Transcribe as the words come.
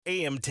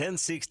AM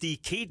 1060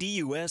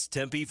 KDUS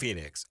Tempe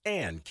Phoenix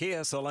and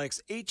KSLX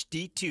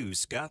HD2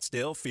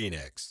 Scottsdale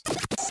Phoenix.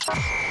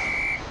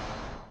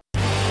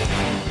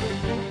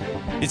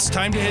 It's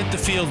time to hit the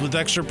field with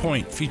Extra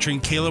Point,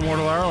 featuring Kayla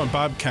Mortellaro and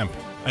Bob Kemp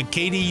on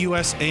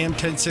KDUS AM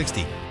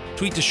 1060.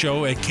 Tweet the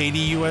show at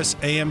KDUS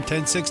AM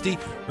 1060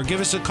 or give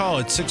us a call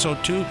at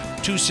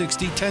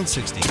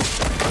 602-260-1060.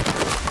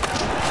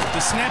 The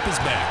snap is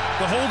back.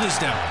 The hold is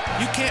down.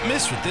 You can't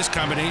miss with this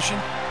combination.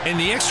 And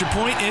the extra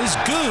point is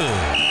good.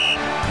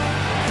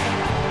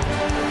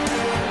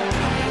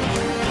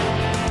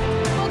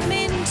 Welcome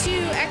into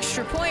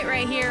Extra Point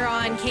right here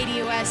on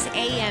KDUS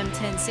AM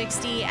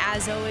 1060.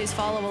 As always,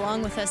 follow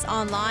along with us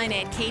online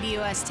at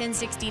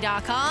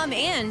KDUS1060.com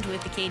and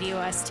with the KDUS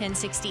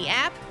 1060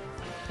 app.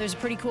 There's a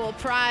pretty cool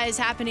prize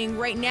happening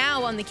right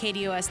now on the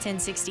KDUS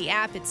 1060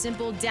 app. It's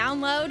simple.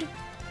 Download,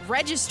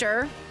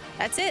 register.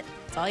 That's it.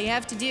 That's all you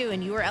have to do,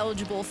 and you are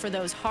eligible for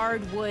those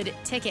hardwood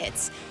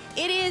tickets.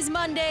 It is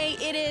Monday.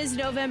 It is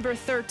November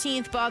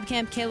 13th. Bob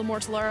Kemp, Kayla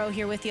Mortellaro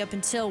here with you up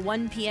until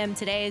 1 p.m.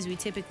 today, as we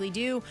typically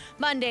do.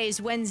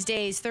 Mondays,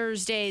 Wednesdays,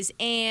 Thursdays,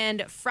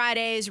 and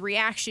Fridays.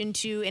 Reaction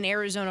to an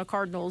Arizona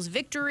Cardinals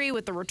victory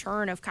with the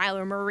return of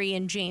Kyler Murray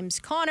and James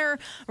Conner.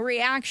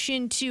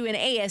 Reaction to an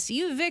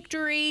ASU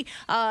victory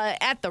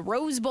at the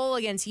Rose Bowl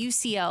against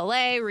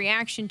UCLA.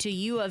 Reaction to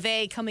U of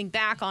A coming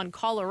back on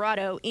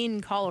Colorado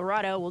in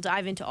Colorado. We'll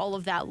dive into all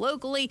of that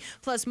locally,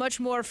 plus much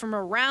more from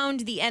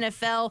around the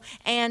NFL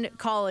and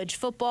college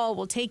football.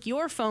 We'll take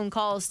your phone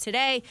calls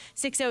today,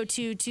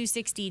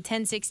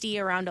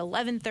 602-260-1060 around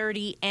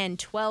 11:30 and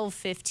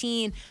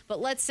 12:15. But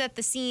let's set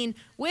the scene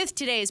with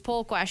today's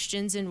poll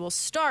questions, and we'll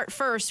start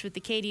first with the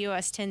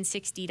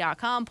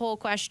KDUS1060.com poll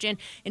question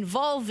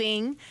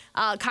involving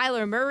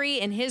Kyler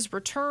Murray and his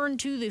return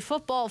to the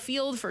football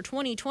field for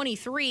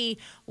 2023.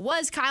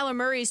 Was Kyler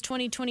Murray's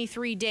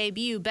 2023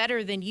 debut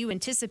better than you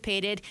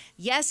anticipated?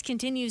 Yes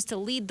continues to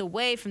lead the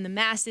way from the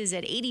masses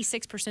at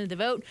 86% of the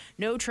vote,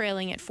 no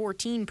trailing at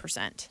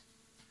 14%.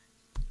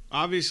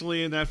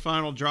 Obviously, in that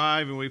final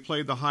drive, and we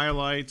played the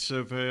highlights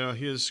of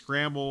his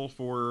scramble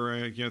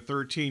for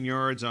 13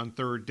 yards on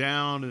third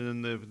down,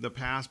 and then the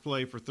pass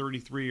play for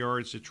 33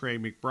 yards to Trey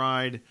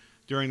McBride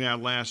during that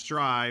last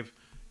drive.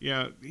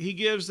 He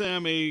gives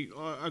them a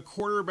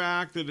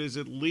quarterback that is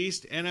at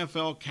least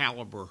NFL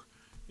caliber.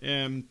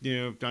 And,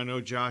 I know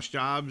Josh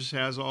Dobbs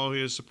has all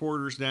his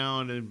supporters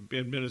down in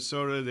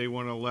Minnesota. They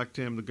want to elect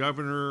him the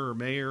governor or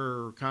mayor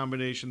or a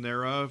combination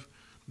thereof.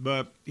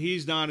 But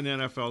he's not an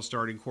NFL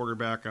starting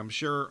quarterback, I'm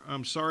sure.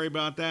 I'm sorry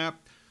about that,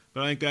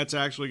 but I think that's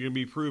actually going to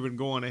be proven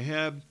going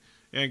ahead.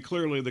 And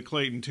clearly the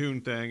Clayton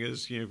Tune thing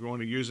is, if you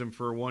want to use him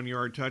for a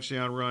 1-yard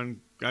touchdown run,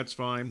 that's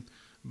fine.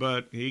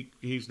 But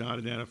he's not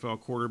an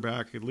NFL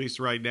quarterback, at least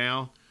right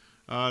now.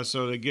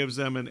 So that gives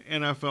them an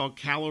NFL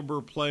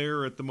caliber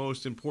player at the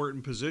most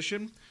important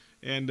position.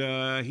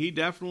 And he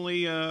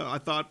definitely, I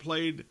thought,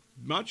 played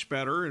much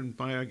better. And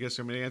I guess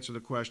I'm going to answer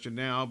the question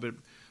now, but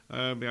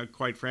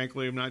quite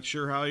frankly, I'm not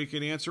sure how you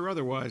can answer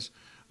otherwise.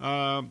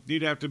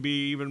 You'd have to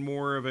be even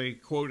more of a,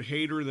 quote,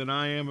 hater than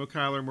I am of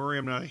Kyler Murray.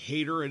 I'm not a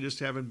hater. I just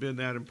haven't been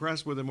that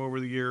impressed with him over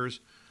the years.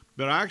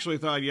 But I actually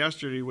thought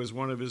yesterday was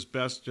one of his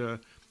best,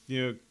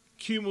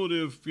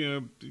 cumulative,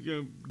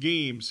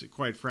 games,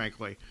 quite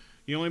frankly.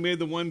 He only made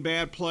the one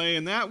bad play,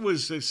 and that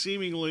was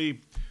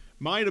seemingly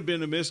might have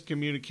been a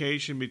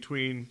miscommunication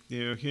between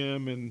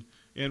him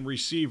and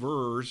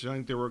receivers. I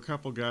think there were a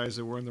couple guys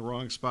that were in the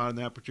wrong spot in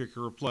that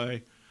particular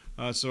play.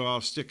 So I'll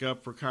stick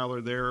up for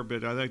Kyler there,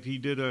 but I think he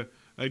did a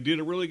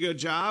really good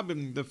job,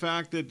 and the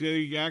fact that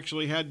they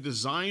actually had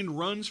designed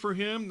runs for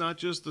him, not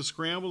just the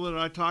scramble that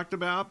I talked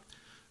about,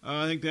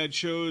 I think that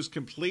shows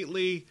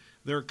completely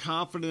their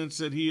confidence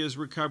that he has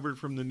recovered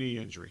from the knee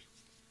injury.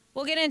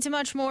 We'll get into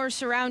much more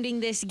surrounding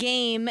this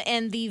game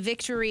and the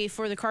victory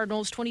for the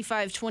Cardinals'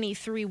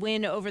 25-23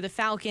 win over the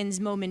Falcons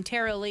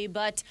momentarily.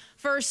 But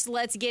first,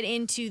 let's get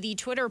into the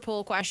Twitter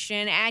poll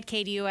question at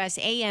KDUS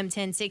AM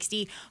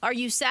 1060. Are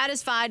you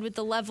satisfied with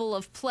the level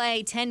of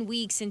play 10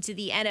 weeks into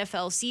the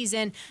NFL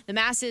season? The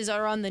masses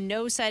are on the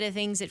no side of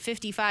things at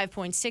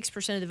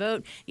 55.6% of the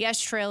vote.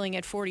 Yes, trailing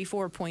at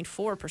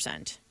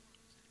 44.4%.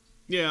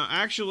 Yeah,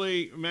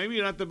 actually, maybe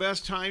not the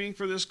best timing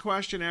for this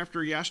question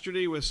after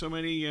yesterday with so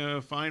many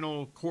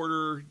final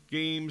quarter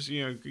games,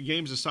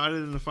 games decided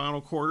in the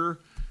final quarter.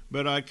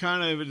 But I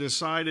kind of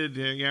decided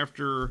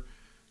after,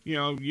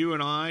 you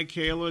and I,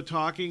 Kayla,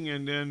 talking,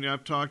 and then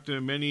I've talked to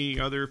many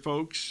other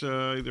folks,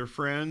 either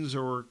friends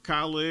or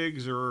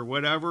colleagues or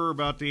whatever,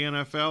 about the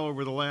NFL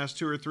over the last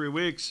 2 or 3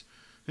 weeks.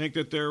 I think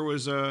that there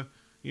was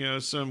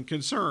some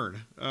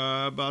concern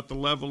about the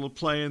level of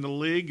play in the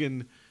league,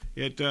 and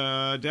it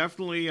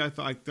definitely, I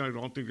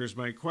don't think there's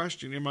much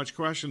question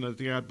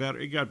that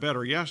it got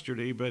better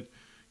yesterday. But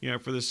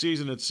for the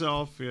season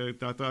itself, I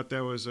thought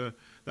that was a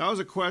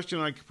question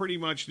I pretty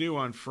much knew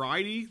on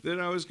Friday that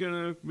I was going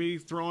to be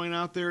throwing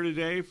out there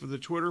today for the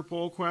Twitter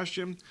poll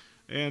question.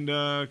 And,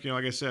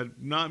 like I said,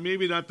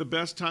 maybe not the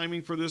best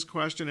timing for this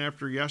question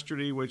after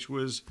yesterday, which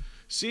was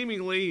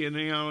seemingly, and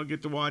I'll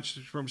get to watch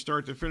from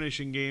start to finish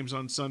in games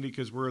on Sunday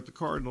because we're at the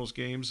Cardinals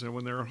games and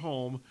when they're at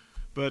home.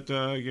 But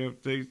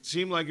they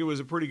seemed like it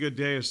was a pretty good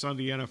day of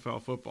Sunday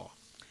NFL football.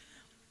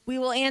 We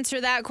will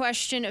answer that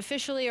question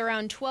officially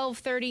around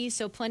 12:30,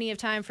 so plenty of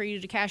time for you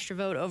to cast your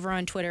vote over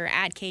on Twitter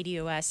at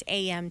KDUS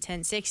AM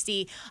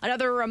 1060.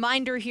 Another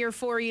reminder here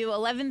for you,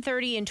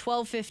 11:30 and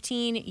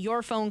 12:15,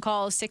 your phone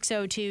call,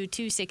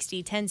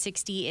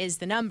 602-260-1060 is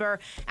the number.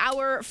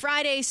 Our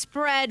Friday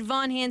spread,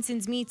 Von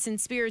Hansen's Meats and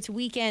Spirits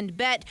weekend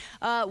bet,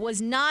 was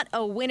not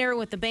a winner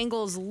with the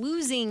Bengals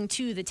losing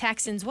to the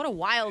Texans. What a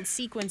wild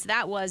sequence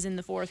that was in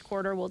the fourth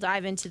quarter. We'll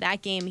dive into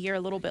that game here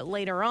a little bit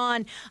later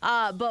on,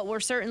 but we're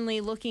certainly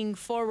looking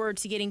forward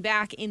to getting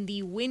back in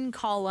the win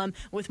column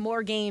with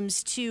more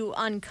games to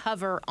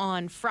uncover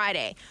on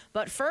Friday.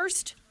 But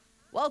first,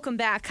 welcome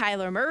back,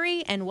 Kyler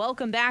Murray, and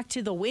welcome back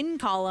to the win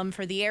column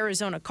for the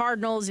Arizona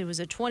Cardinals. It was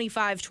a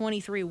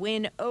 25-23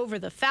 win over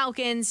the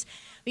Falcons.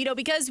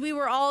 Because we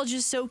were all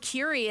just so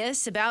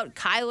curious about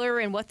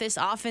Kyler and what this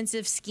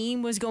offensive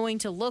scheme was going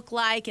to look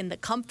like and the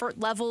comfort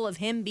level of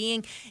him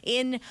being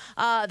in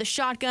the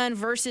shotgun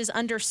versus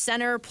under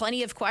center.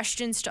 Plenty of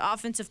questions to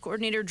offensive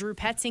coordinator Drew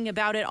Petzing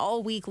about it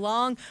all week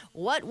long.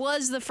 What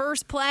was the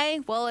first play?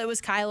 Well, it was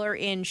Kyler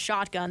in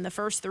shotgun. The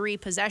first 3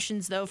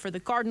 possessions, though, for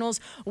the Cardinals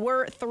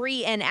were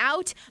 3 and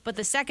out. But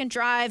the second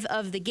drive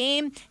of the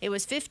game, it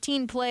was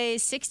 15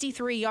 plays,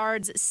 63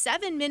 yards,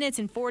 7 minutes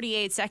and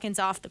 48 seconds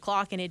off the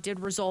clock, and it did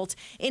result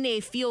in a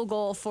field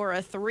goal for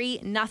a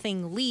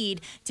 3-0 lead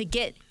to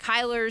get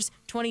Kyler's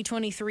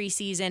 2023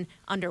 season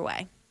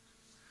underway.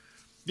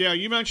 Yeah,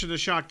 you mentioned the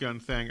shotgun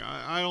thing.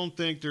 I don't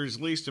think there's,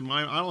 at least in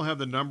my, I don't have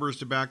the numbers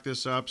to back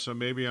this up, so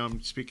maybe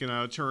I'm speaking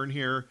out of turn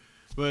here.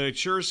 But it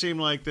sure seemed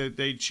like that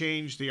they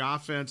changed the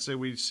offense that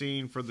we've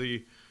seen for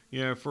the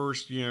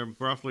first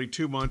roughly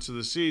 2 months of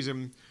the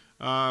season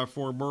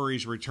for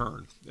Murray's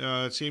return.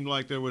 It seemed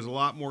like there was a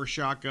lot more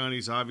shotgun.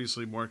 He's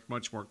obviously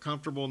much more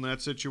comfortable in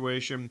that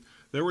situation.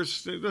 There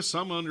was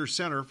some under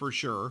center for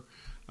sure,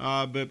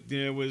 but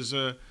it was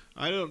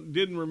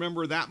didn't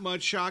remember that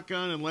much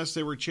shotgun unless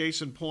they were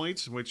chasing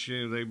points, which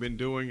they've been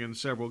doing in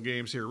several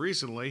games here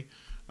recently.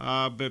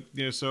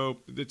 So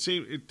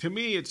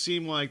it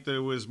seemed like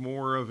there was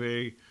more of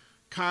a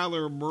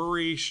Kyler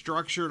Murray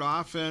structured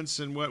offense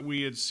than what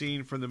we had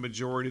seen from the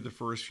majority of the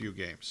first few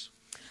games.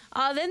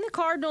 Then the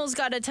Cardinals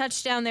got a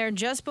touchdown there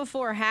just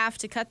before half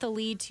to cut the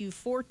lead to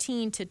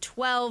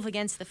 14-12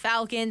 against the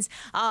Falcons.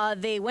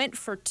 They went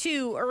for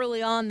 2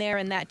 early on there,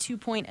 and that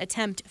 2-point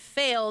attempt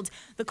failed.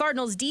 The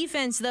Cardinals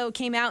defense, though,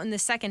 came out in the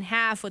second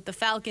half with the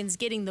Falcons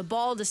getting the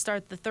ball to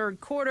start the third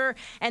quarter,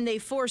 and they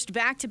forced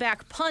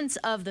back-to-back punts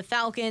of the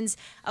Falcons.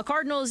 A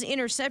Cardinals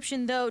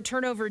interception, though,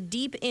 turnover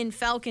deep in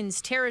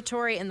Falcons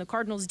territory, and the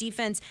Cardinals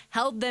defense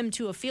held them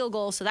to a field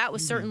goal, so that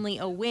was certainly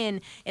a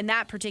win in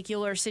that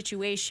particular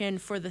situation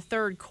for the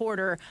third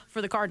quarter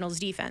for the Cardinals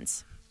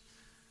defense.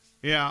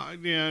 Yeah,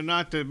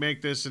 not to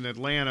make this an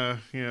Atlanta,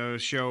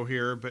 show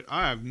here, but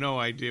I have no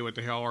idea what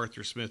the hell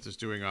Arthur Smith is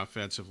doing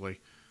offensively.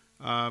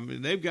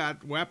 They've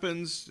got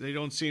weapons. They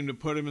don't seem to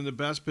put him in the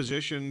best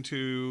position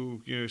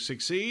to,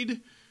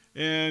 succeed.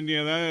 And,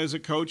 that is a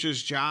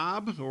coach's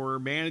job or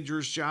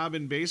manager's job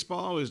in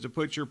baseball, is to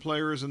put your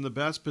players in the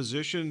best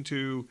position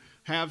to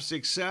have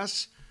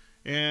success.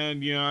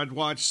 And, I'd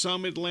watched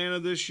some Atlanta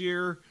this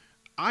year.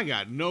 I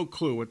got no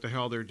clue what the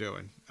hell they're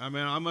doing. I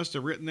mean, I must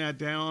have written that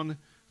down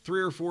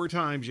 3 or 4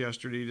 times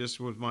yesterday just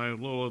with my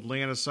little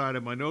Atlanta side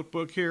of my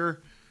notebook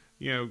here.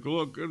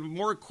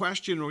 More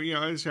question,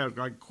 I just have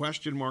like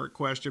question mark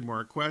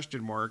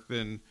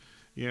than,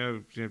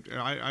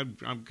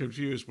 I'm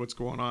confused what's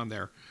going on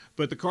there.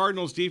 But the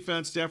Cardinals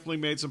defense definitely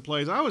made some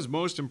plays. I was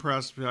most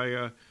impressed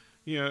by,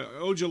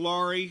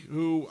 Ojulari,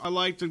 who I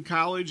liked in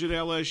college at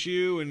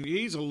LSU, and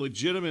he's a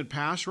legitimate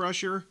pass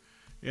rusher.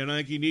 And I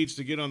think he needs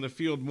to get on the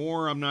field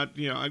more. I'm not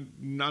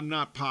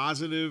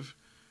positive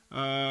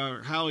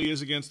how he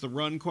is against the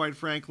run, quite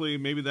frankly.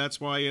 Maybe that's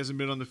why he hasn't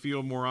been on the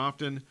field more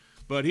often.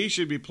 But he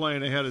should be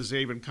playing ahead of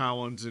Zaven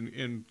Collins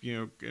and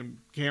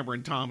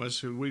Cameron Thomas,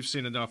 who we've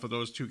seen enough of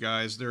those two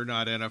guys. They're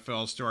not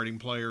NFL starting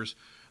players.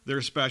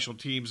 They're special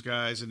teams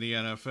guys in the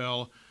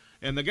NFL.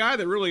 And the guy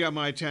that really got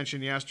my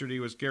attention yesterday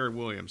was Garrett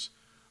Williams,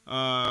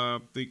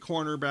 the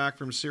cornerback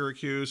from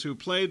Syracuse, who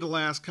played the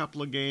last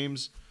couple of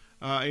games.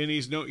 And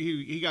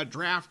he got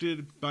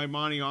drafted by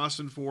Monty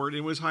Austinford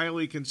and was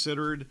highly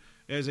considered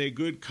as a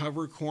good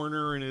cover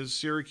corner in his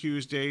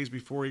Syracuse days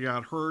before he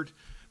got hurt.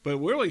 But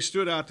what really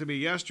stood out to me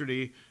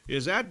yesterday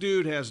is that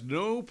dude has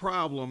no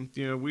problem.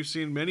 We've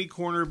seen many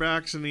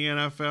cornerbacks in the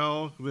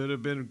NFL that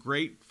have been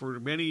great for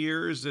many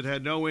years that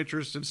had no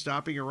interest in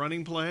stopping a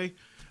running play.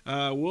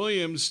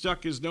 Williams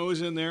stuck his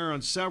nose in there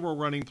on several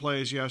running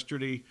plays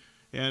yesterday,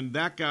 and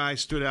that guy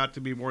stood out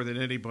to me more than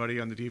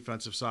anybody on the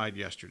defensive side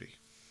yesterday.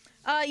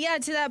 Yeah,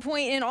 to that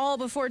point in all,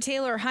 before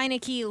Taylor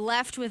Heineke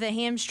left with a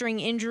hamstring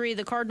injury,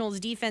 the Cardinals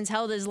defense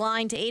held his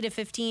line to 8 of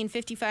 15,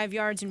 55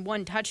 yards and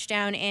 1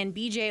 touchdown, and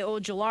B.J.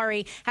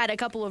 Ojulari had a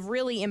couple of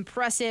really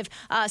impressive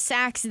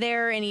sacks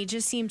there, and he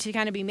just seemed to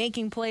kind of be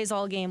making plays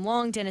all game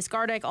long. Dennis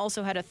Gardeck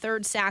also had a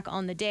 3rd sack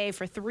on the day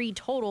for 3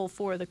 total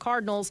for the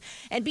Cardinals.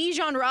 And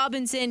Bijan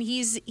Robinson,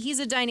 he's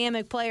a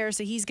dynamic player,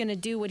 so he's going to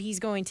do what he's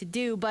going to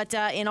do, but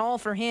in all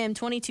for him,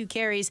 22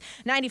 carries,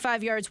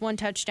 95 yards, 1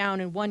 touchdown,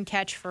 and 1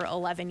 catch for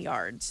 11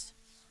 yards.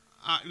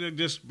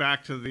 Just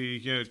back to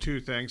the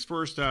 2 things.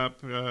 First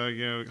up,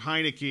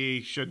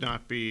 Heineke should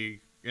not be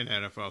an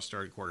NFL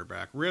starting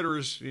quarterback.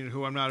 Ritter's,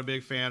 who I'm not a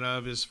big fan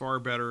of, is far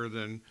better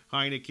than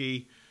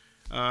Heineke.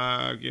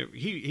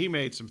 He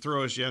made some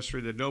throws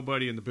yesterday that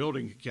nobody in the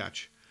building could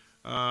catch.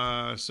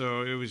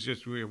 So it was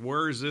just,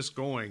 where is this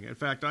going? In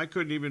fact, I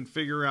couldn't even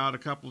figure out a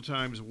couple of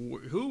times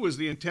who was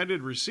the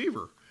intended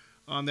receiver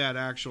on that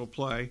actual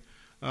play.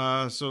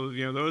 So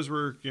those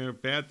were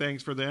bad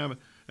things for them.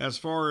 As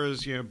far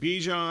as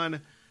Bijan,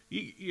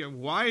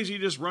 why is he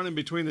just running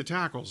between the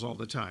tackles all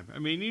the time? I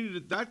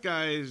mean, that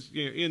guy is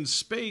in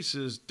space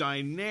is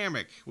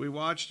dynamic. We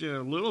watched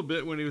a little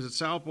bit when he was at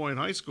South Point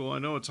High School. I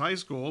know it's high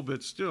school,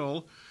 but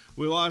still,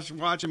 we watch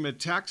him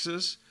at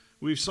Texas.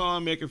 We saw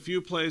him make a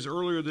few plays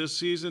earlier this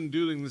season,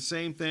 doing the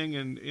same thing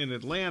in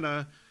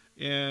Atlanta,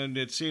 and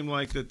it seemed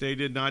like that they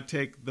did not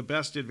take the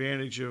best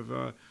advantage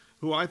of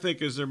who I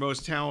think is their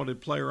most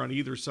talented player on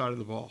either side of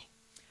the ball.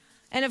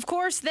 And, of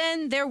course,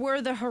 then there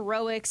were the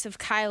heroics of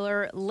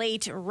Kyler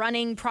late,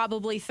 running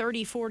probably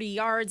 30, 40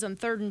 yards on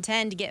 3rd and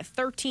 10 to get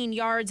 13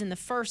 yards in the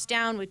first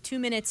down with 2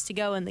 minutes to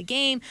go in the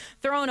game,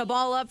 throwing a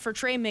ball up for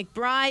Trey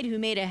McBride, who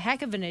made a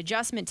heck of an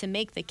adjustment to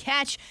make the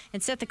catch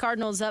and set the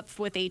Cardinals up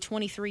with a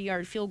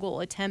 23-yard field goal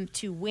attempt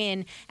to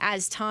win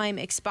as time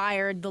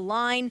expired. The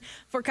line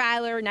for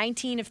Kyler,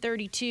 19 of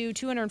 32,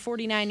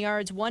 249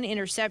 yards, 1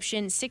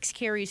 interception, 6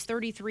 carries,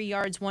 33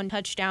 yards, 1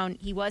 touchdown.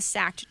 He was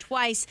sacked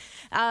twice.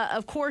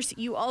 Of course,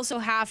 you also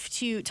have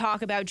to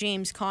talk about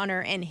James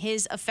Conner and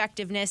his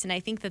effectiveness, and I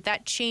think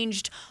that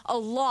changed a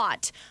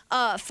lot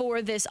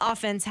for this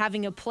offense,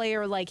 having a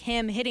player like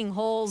him hitting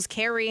holes,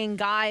 carrying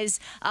guys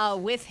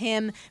with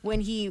him when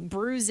he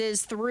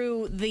bruises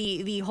through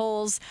the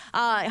holes.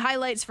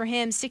 Highlights for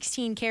him,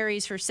 16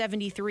 carries for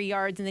 73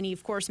 yards, and then he,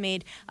 of course,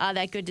 made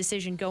that good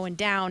decision going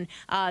down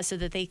so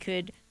that they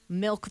could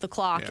milk the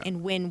clock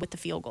and win with the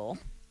field goal.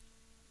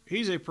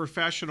 He's a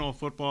professional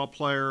football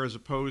player as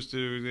opposed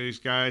to these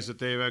guys that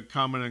they've had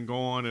coming and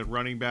going at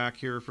running back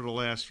here for the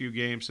last few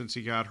games since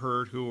he got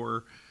hurt, who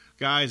are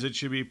guys that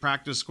should be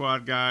practice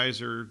squad guys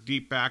or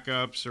deep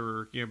backups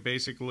or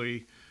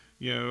basically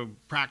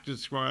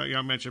practice squad.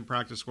 I mentioned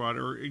practice squad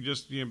or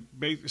just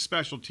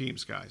special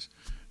teams guys.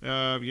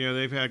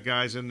 They've had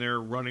guys in there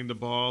running the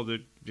ball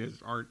that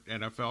aren't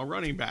NFL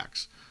running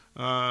backs.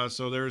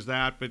 So there's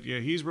that, but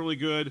he's really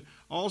good.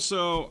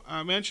 Also,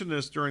 I mentioned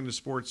this during the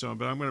Sports Zone,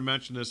 but I'm going to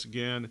mention this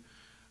again.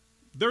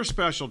 Their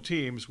special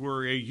teams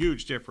were a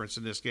huge difference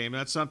in this game.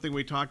 That's something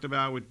we talked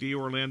about with D.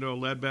 Orlando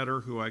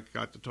Ledbetter, who I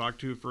got to talk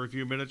to for a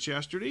few minutes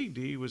yesterday.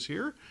 D was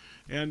here,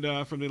 and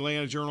from the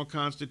Atlanta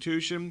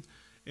Journal-Constitution.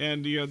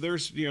 And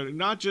there's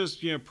not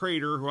just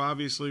Prater, who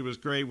obviously was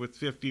great with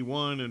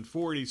 51 and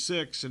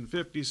 46 and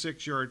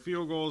 56-yard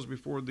field goals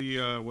before the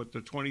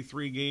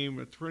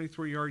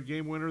 23-yard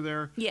game winner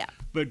there. Yeah.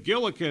 But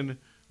Gillikin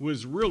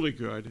was really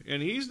good,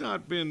 and he's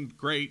not been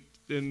great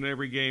in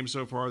every game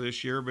so far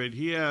this year, but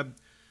he had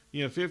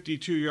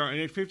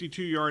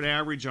 52-yard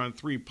average on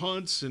 3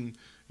 punts, and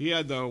he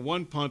had the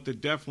 1 punt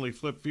that definitely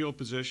flipped field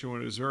position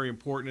when it was very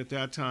important at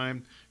that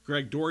time.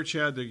 Greg Dortch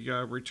had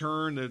the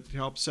return that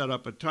helped set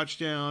up a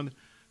touchdown.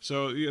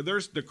 So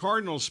there's the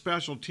Cardinals'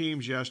 special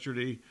teams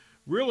yesterday,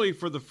 really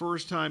for the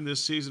first time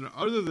this season,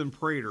 other than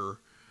Prater,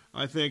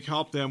 I think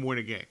helped them win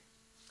a game.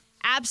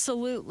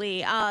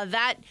 Absolutely.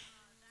 That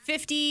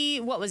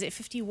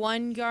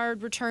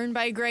 51-yard return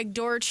by Greg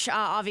Dortch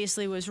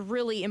obviously was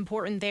really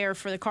important there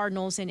for the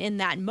Cardinals and in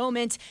that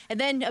moment. And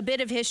then a bit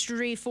of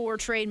history for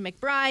Trey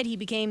McBride. He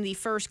became the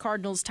first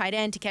Cardinals tight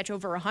end to catch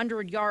over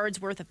 100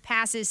 yards worth of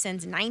passes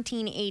since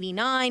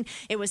 1989.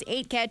 It was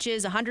 8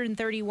 catches,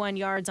 131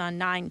 yards on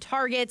 9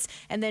 targets.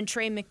 And then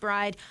Trey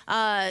McBride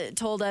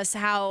told us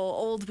how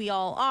old we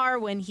all are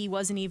when he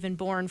wasn't even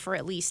born for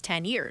at least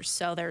 10 years.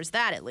 So there's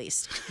that at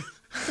least.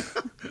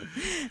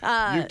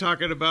 You're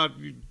talking about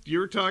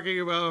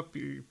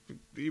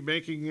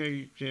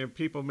making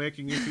people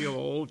making you feel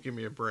old. Give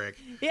me a break.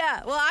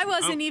 Yeah, well, I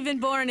wasn't even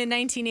born in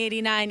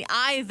 1989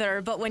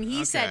 either, but when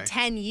he said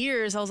 10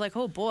 years, I was like,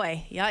 oh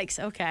boy, yikes,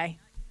 okay.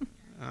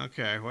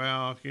 Okay,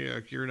 well,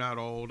 you're not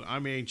old.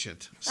 I'm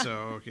ancient,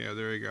 so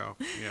there you go.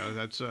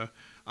 That's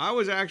I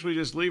was actually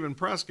just leaving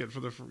Prescott for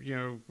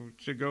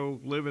to go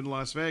live in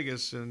Las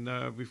Vegas,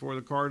 and before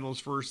the Cardinals'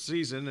 first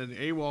season, and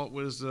Awalt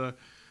was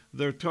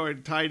their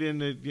tight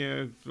end that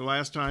the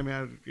last tight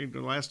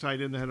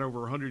end that had over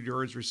 100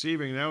 yards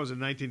receiving. That was in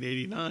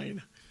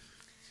 1989.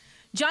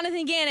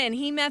 Jonathan Gannon,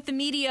 he met the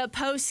media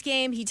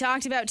post-game. He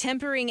talked about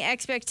tempering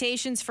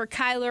expectations for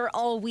Kyler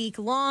all week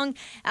long.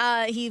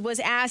 He was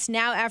asked,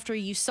 now after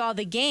you saw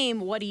the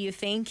game, what do you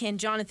think? And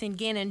Jonathan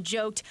Gannon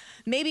joked,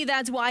 maybe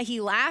that's why he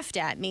laughed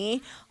at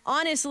me.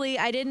 Honestly,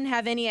 I didn't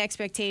have any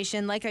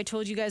expectation. Like I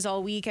told you guys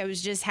all week, I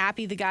was just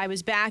happy the guy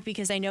was back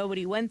because I know what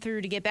he went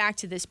through to get back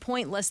to this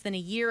point less than a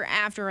year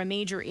after a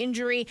major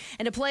injury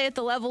and to play at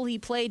the level he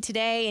played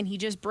today. And he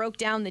just broke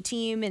down the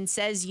team and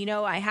says,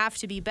 I have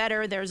to be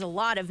better. There's a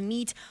lot of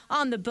meat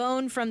on the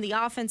bone from the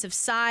offensive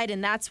side,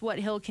 and that's what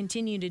he'll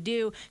continue to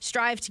do,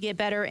 strive to get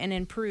better and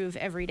improve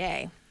every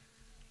day.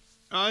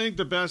 I think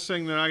the best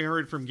thing that I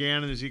heard from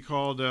Gannon is he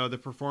called the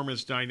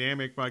performance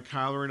dynamic by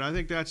Kyler, and I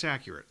think that's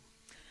accurate.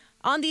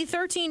 On the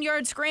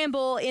 13-yard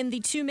scramble in the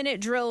 2-minute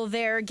drill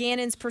there,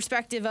 Gannon's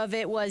perspective of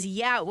it was,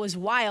 it was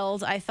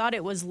wild. I thought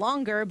it was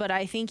longer, but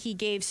I think he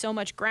gave so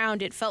much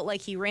ground, it felt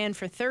like he ran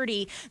for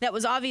 30. That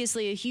was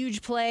obviously a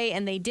huge play,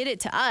 and they did it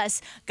to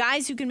us.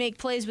 Guys who can make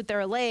plays with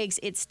their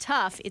legs, it's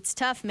tough. It's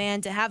tough,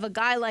 man, to have a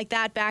guy like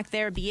that back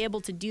there be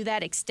able to do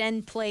that,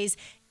 extend plays.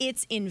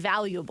 It's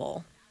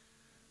invaluable.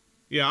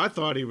 Yeah, I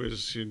thought he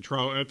was in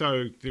trouble. I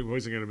thought he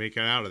wasn't going to make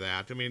it out of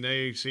that. I mean,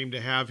 they seemed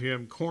to have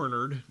him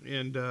cornered,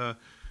 and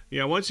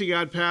once he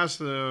got past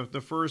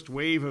the first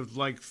wave of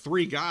like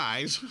 3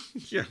 guys,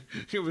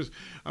 it was,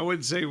 I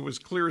wouldn't say it was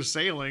clear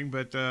sailing,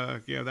 but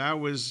that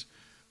was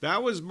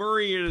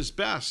Murray at his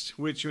best,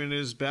 which in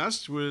his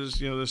best was,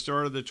 the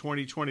start of the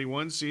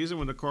 2021 season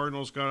when the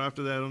Cardinals got off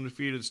to that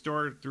undefeated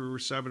start through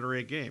 7 or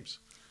 8 games.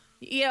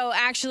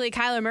 Actually,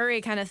 Kyler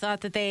Murray kind of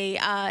thought that they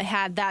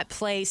had that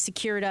play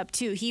secured up,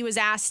 too. He was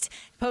asked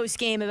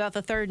post-game about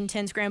the 3rd and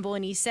 10 scramble,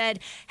 and he said,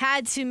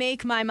 had to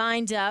make my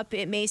mind up.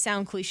 It may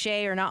sound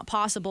cliche or not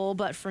possible,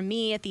 but for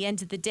me, at the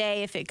end of the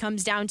day, if it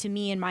comes down to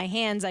me and my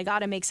hands, I got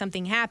to make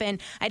something happen.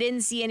 I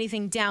didn't see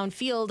anything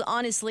downfield.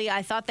 Honestly,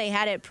 I thought they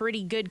had it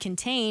pretty good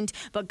contained,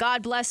 but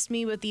God blessed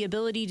me with the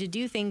ability to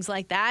do things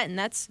like that, and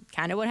that's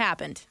kind of what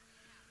happened.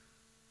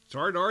 It's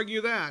hard to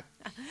argue that.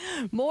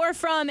 More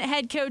from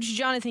head coach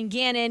Jonathan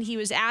Gannon. He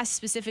was asked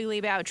specifically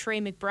about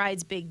Trey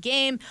McBride's big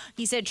game.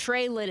 He said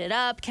Trey lit it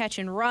up, catch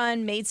and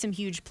run, made some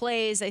huge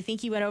plays. I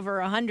think he went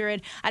over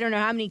 100. I don't know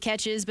how many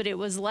catches, but it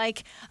was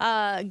like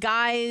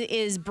guy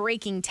is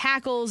breaking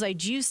tackles. I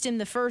juiced him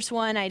the first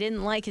one. I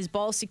didn't like his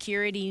ball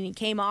security, and he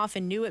came off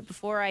and knew it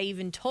before I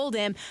even told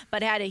him,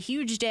 but had a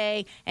huge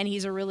day, and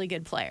he's a really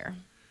good player.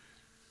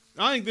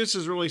 I think this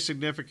is really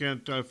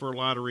significant for a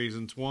lot of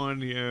reasons.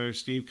 One,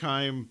 Steve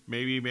Keim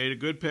maybe made a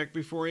good pick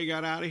before he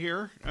got out of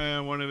here,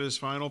 one of his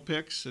final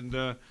picks. And,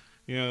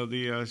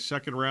 the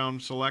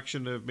second-round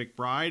selection of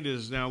McBride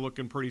is now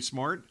looking pretty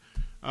smart.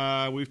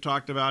 We've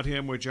talked about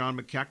him with John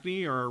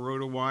McKechnie, our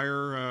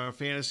RotoWire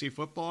fantasy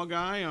football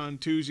guy, on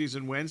Tuesdays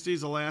and Wednesdays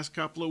the last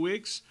couple of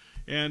weeks.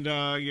 And,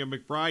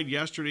 McBride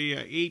yesterday,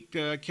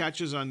 8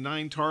 catches on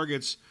 9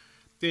 targets.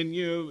 Then,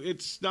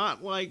 it's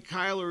not like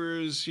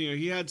Kyler is,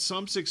 he had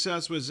some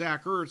success with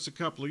Zach Ertz a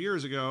couple of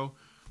years ago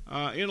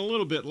and a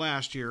little bit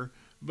last year.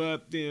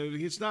 But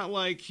it's not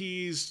like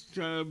he's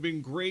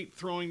been great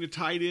throwing to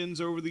tight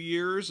ends over the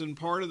years. And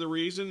part of the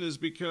reason is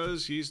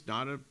because he's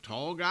not a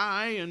tall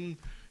guy. And,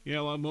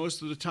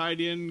 most of the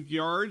tight end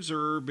yards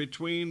are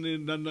between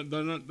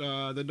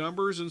the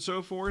numbers and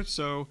so forth.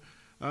 So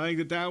I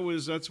think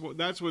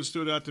that's what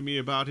stood out to me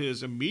about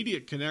his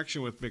immediate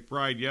connection with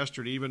McBride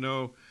yesterday, even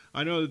though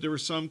I know that there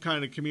was some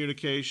kind of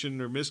communication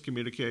or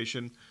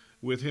miscommunication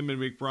with him and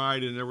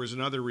McBride, and there was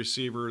another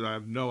receiver. I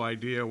have no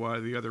idea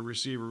why the other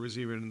receiver was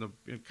even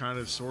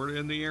sort of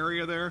in the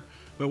area there.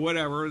 But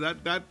whatever,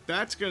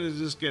 that's going to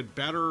just get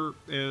better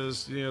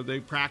as they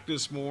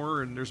practice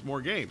more and there's more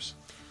games.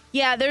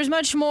 Yeah, there's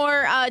much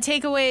more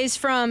takeaways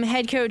from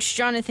head coach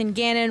Jonathan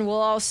Gannon. We'll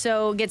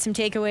also get some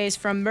takeaways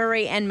from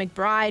Murray and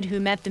McBride,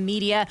 who met the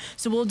media.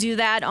 So we'll do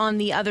that on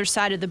the other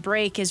side of the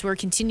break as we're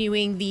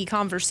continuing the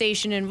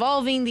conversation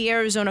involving the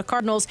Arizona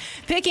Cardinals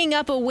picking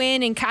up a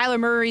win in Kyler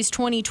Murray's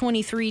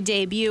 2023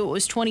 debut. It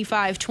was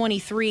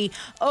 25-23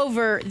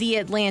 over the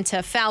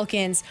Atlanta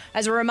Falcons.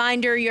 As a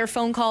reminder, your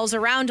phone calls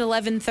around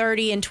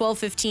 11:30 and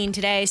 12:15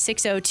 today,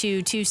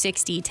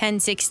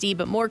 602-260-1060.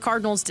 But more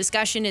Cardinals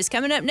discussion is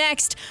coming up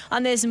next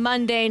on this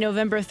Monday,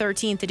 November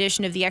 13th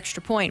edition of The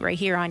Extra Point right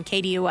here on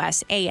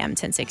KDUS AM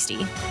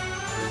 1060.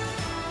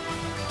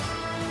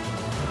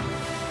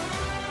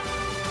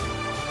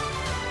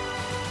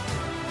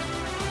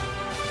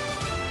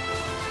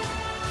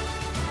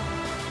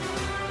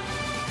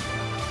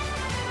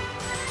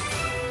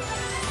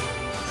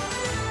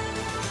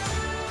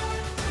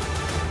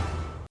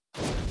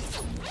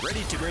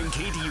 Ready to bring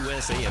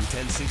KDUS AM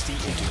 1060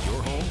 into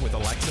your home with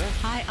Alexa?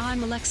 Hi,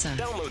 I'm Alexa.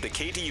 Download the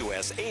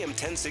KDUS AM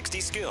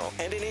 1060 skill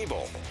and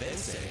enable. Then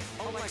say,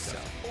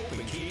 Alexa, open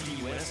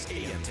KDUS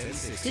AM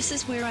 1060. This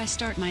is where I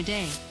start my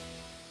day.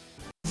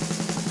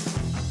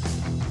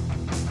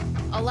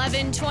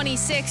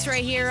 11:26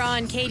 right here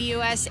on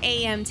KDUS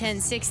AM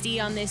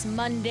 1060 on this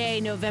Monday,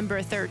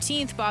 November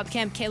 13th. Bob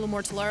Kemp, Kayla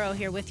Mortellaro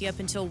here with you up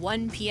until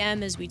 1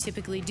 p.m. as we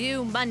typically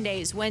do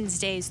Mondays,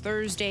 Wednesdays,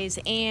 Thursdays,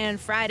 and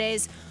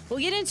Fridays. We'll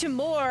get into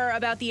more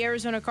about the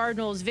Arizona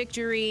Cardinals'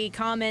 victory,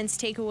 comments,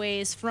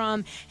 takeaways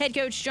from head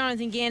coach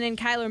Jonathan Gannon,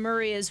 Kyler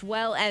Murray, as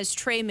well as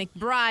Trey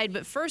McBride.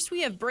 But first,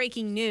 we have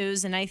breaking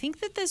news, and I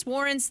think that this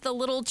warrants the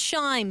little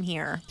chime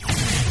here.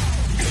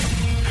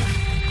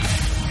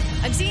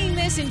 I'm seeing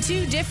this in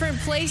two different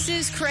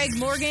places. Craig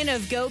Morgan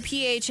of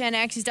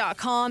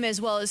GoPHNX.com as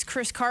well as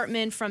Chris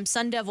Cartman from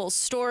Sun Devil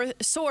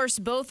Source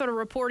both are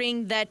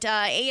reporting that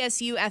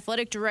ASU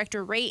Athletic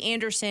Director Ray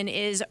Anderson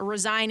is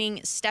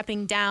resigning,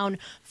 stepping down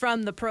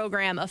from the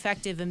program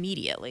effective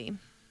immediately.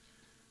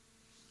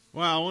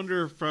 Well, I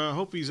wonder if, I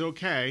hope he's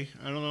okay.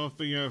 I don't know if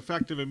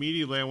effective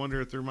immediately. I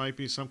wonder if there might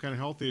be some kind of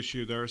health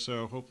issue there,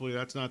 so hopefully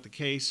that's not the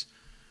case.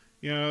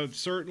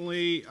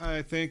 Certainly,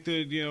 I think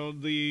that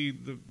the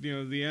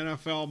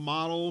NFL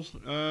model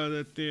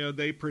that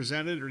they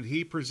presented or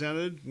he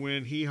presented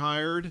when he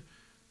hired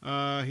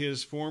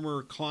his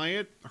former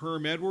client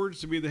Herm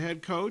Edwards to be the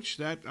head coach,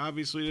 that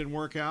obviously didn't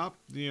work out.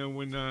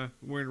 When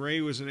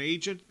Ray was an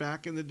agent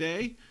back in the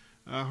day,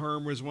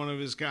 Herm was one of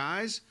his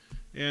guys,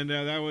 and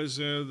that was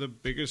the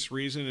biggest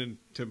reason, and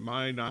to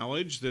my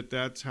knowledge,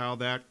 that's how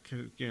how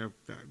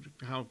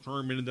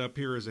Herm ended up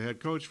here as a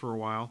head coach for a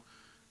while.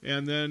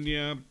 And then,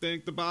 I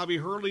think the Bobby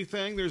Hurley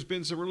thing, there's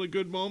been some really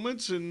good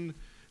moments, and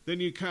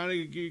then you kind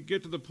of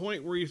get to the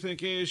point where you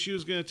think ASU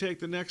is going to take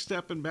the next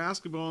step in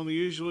basketball, and they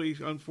usually,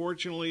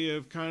 unfortunately,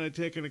 have kind of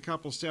taken a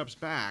couple steps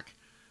back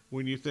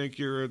when you think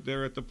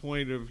they're at the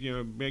point of,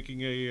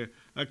 making a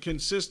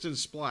consistent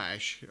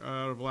splash,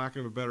 out of lack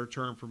of a better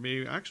term for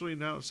me. Actually,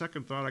 now,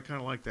 second thought, I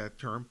kind of like that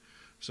term,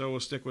 so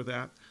we'll stick with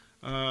that.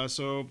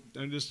 So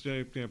I'm just,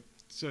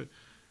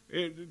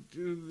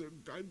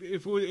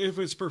 if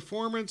it's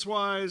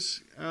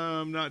performance-wise,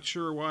 I'm not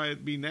sure why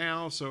it'd be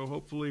now, so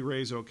hopefully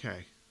Ray's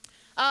okay.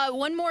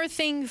 One more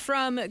thing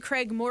from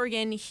Craig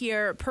Morgan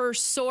here, per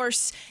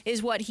source,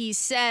 is what he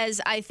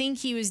says. I think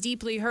he was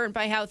deeply hurt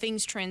by how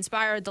things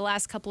transpired the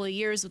last couple of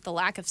years with the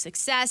lack of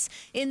success.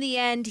 In the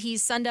end,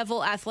 he's Sun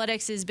Devil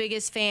Athletics'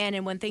 biggest fan,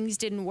 and when things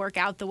didn't work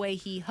out the way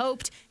he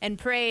hoped and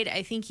prayed,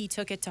 I think he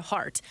took it to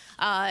heart.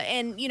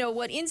 And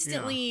what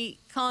instantly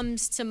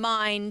comes to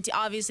mind,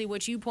 obviously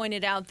what you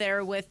pointed out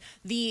there with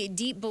the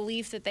deep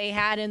belief that they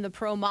had in the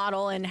pro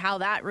model and how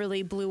that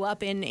really blew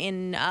up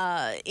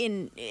I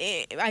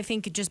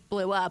think it just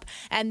blew up.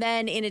 And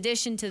then in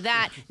addition to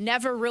that,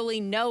 never really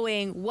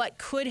knowing what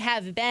could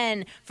have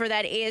been for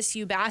that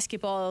ASU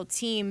basketball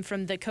team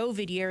from the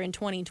COVID year in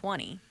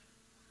 2020.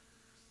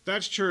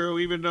 That's true,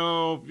 even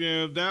though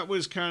that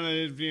was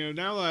kind of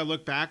now that I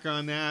look back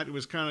on that, it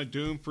was kind of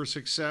doomed for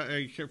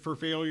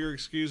failure.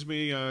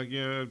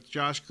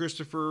 Josh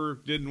Christopher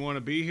didn't want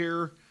to be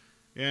here,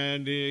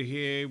 and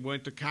he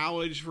went to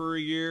college for a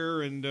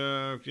year, and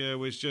it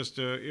was just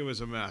it was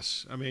a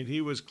mess. I mean,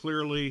 he was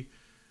clearly.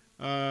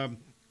 I'm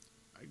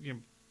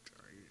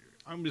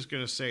just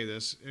going to say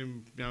this,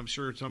 and I'm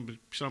sure some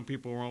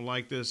people won't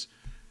like this.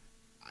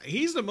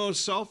 He's the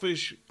most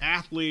selfish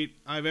athlete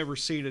I've ever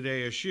seen at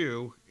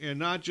ASU, and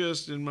not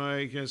just in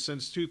my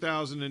since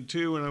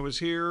 2002 when I was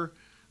here,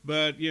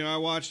 but I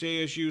watched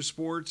ASU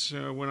sports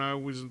when I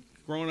was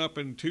growing up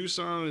in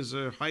Tucson as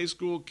a high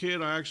school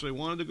kid. I actually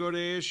wanted to go to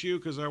ASU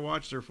because I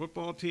watched their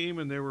football team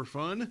and they were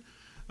fun.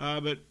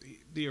 But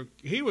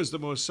he was the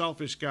most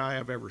selfish guy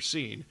I've ever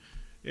seen,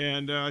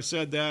 and I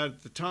said that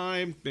at the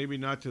time, maybe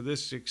not to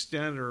this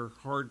extent or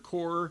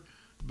hardcore,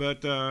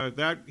 but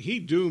that he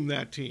doomed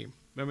that team.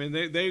 I mean,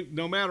 they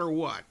no matter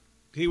what,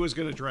 he was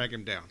going to drag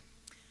him down.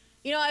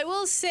 I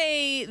will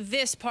say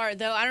this part,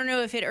 though. I don't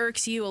know if it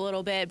irks you a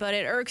little bit, but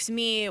it irks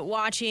me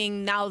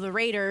watching now the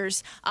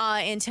Raiders,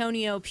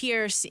 Antonio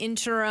Pierce,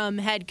 interim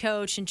head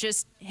coach, and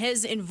just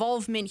his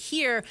involvement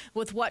here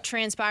with what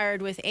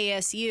transpired with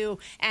ASU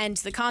and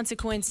the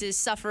consequences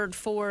suffered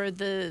for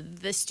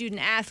the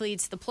student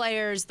athletes, the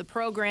players, the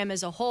program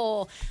as a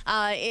whole.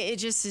 It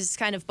just is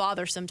kind of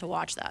bothersome to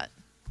watch that.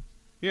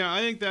 Yeah,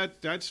 I think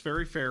that's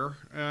very fair.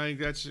 I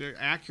think that's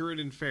accurate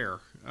and fair.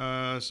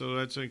 So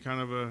that's a kind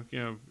of a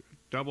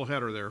double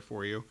header there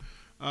for you.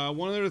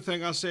 One other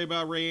thing I'll say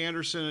about Ray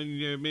Anderson,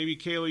 and maybe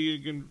Kayla,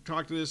 you can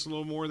talk to this a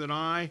little more than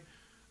I,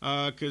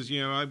 because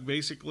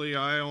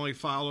I only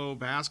follow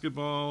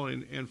basketball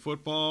and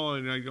football,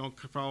 and I don't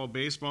follow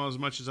baseball as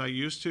much as I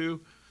used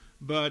to.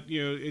 But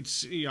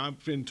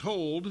I've been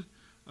told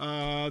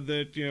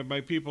that by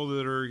people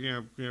that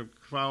are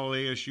follow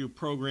ASU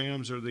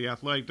programs or the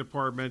athletic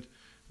department,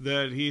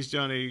 that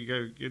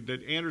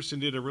that Anderson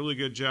did a really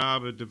good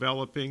job of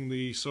developing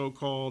the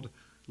so-called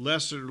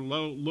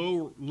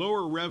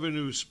lower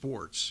revenue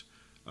sports.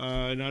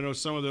 And I know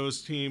some of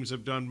those teams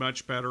have done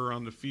much better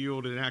on the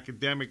field and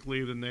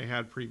academically than they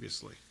had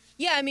previously.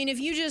 Yeah, I mean, if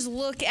you just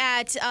look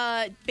at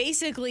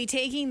basically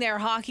taking their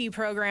hockey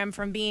program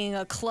from being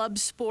a club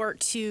sport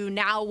to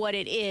now what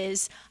it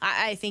is,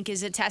 I think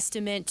is a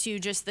testament to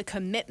just the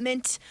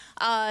commitment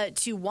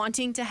to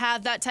wanting to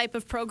have that type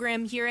of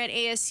program here at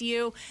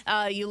ASU.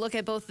 You look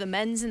at both the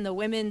men's and the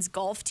women's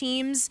golf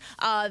teams,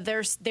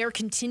 their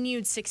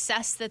continued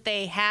success that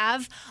they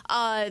have,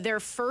 their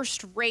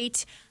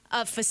first-rate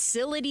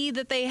facility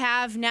that they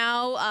have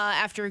now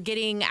after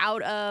getting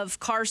out of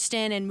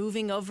Karsten and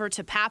moving over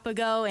to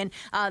Papago, and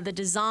the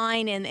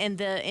design and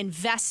the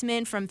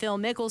investment from Phil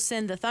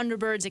Mickelson, the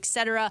Thunderbirds,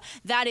 etc.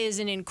 That is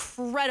an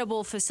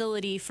incredible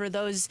facility for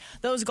those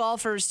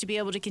golfers to be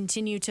able to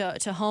continue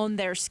to hone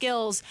their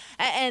skills.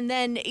 And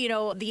then,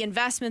 the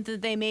investment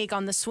that they make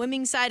on the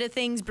swimming side of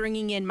things,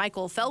 bringing in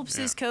Michael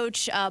Phelps'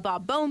 coach,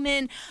 Bob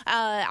Bowman,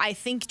 I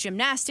think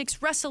gymnastics,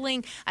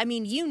 wrestling, I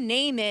mean, you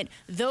name it,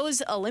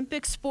 those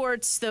Olympic sports,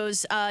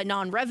 those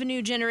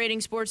non-revenue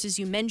generating sports, as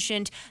you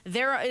mentioned,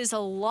 there is a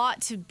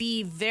lot to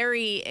be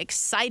very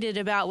excited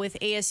about with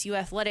ASU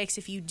athletics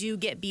if you do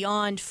get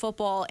beyond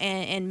football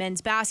and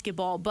men's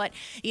basketball. But,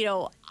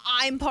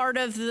 I'm part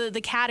of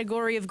the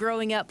category of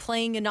growing up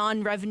playing a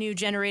non-revenue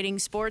generating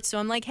sport. So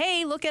I'm like,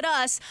 hey, look at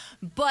us.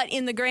 But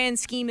in the grand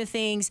scheme of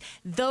things,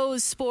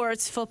 those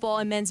sports, football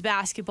and men's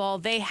basketball,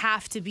 they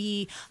have to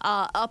be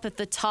up at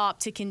the top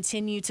to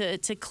continue to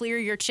clear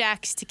your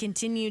checks, to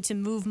continue to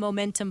move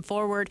momentum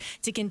forward,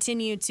 to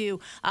continue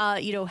to,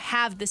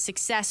 have the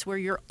success where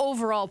your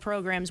overall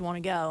programs want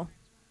to go.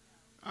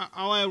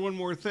 I'll add one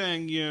more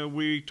thing.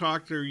 You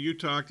talked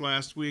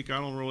last week. I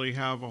don't really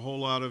have a whole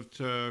lot of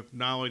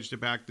knowledge to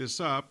back this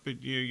up,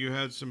 but you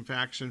had some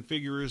facts and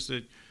figures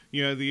that the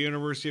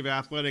University of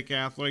Athletic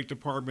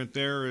department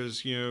there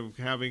is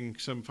having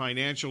some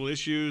financial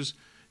issues,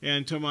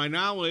 and to my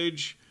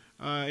knowledge,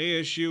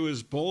 ASU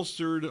has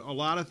bolstered a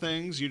lot of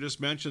things. You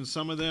just mentioned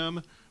some of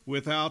them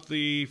without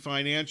the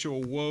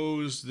financial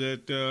woes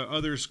that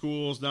other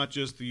schools, not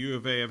just the U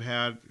of A, have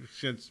had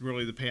since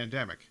really the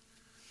pandemic.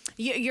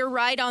 You're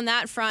right on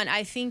that front.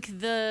 I think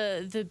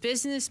the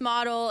business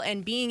model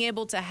and being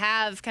able to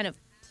have kind of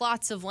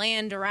plots of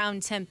land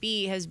around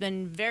Tempe has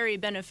been very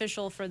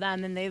beneficial for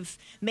them, and they've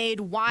made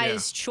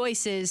wise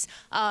choices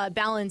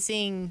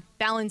balancing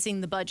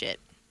the budget.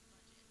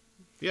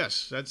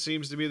 Yes, that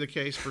seems to be the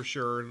case for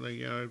sure.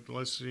 I've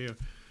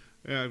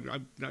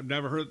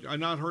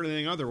not heard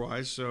anything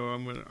otherwise, so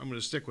I'm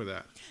gonna stick with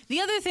that. The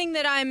other thing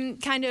that I'm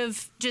kind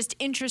of just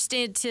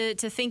interested to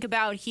think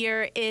about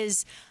here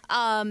is,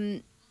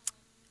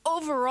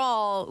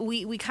 overall,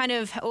 we kind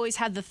of always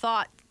had the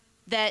thought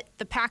that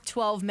the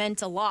Pac-12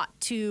 meant a lot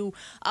to,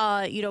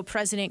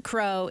 President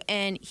Crow,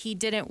 and he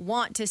didn't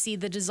want to see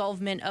the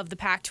dissolvement of the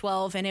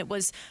Pac-12, and it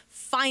was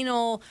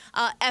final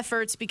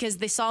efforts because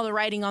they saw the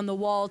writing on the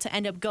wall to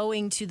end up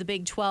going to the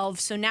Big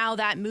 12. So now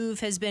that move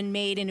has been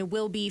made, and it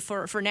will be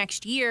for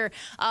next year,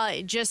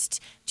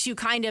 just to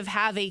kind of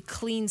have a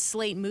clean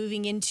slate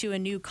moving into a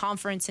new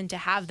conference and to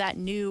have that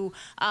new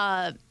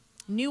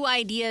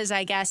ideas,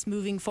 I guess,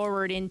 moving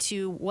forward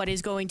into what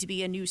is going to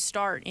be a new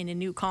start in a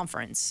new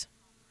conference.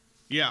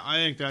 Yeah, I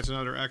think that's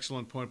another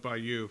excellent point by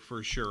you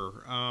for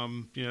sure.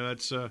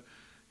 It's a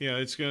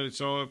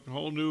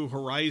whole new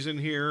horizon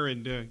here,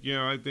 and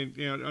I think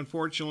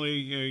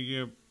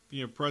unfortunately,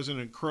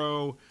 President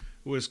Crow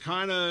was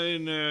kind of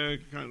in I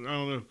don't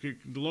know,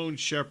 lone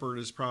shepherd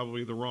is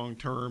probably the wrong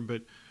term,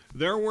 but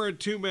there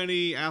weren't too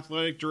many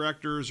athletic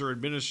directors or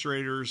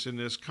administrators in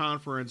this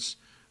conference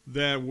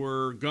that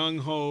were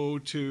gung-ho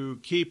to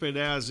keep it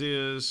as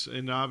is,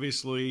 and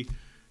obviously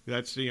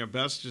that's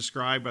best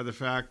described by the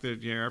fact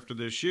that after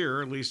this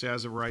year, at least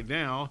as of right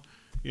now,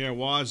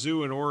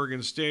 Wazoo and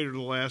Oregon State are the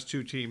last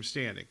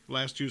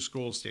two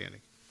schools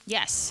standing.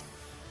 Yes.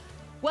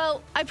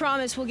 Well, I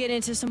promise we'll get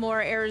into some more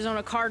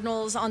Arizona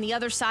Cardinals on the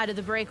other side of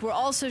the break. We'll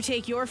also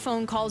take your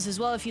phone calls as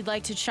well if you'd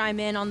like to chime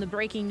in on the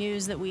breaking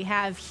news that we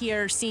have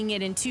here, seeing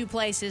it in two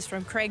places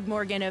from Craig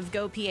Morgan of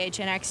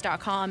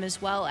GoPHNX.com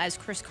as well as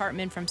Chris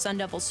Cartman from Sun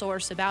Devil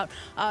Source about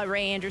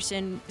Ray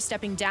Anderson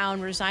stepping down,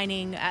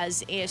 resigning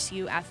as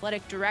ASU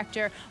athletic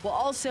director. We'll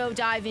also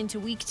dive into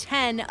Week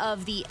 10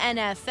 of the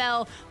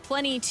NFL.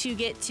 Plenty to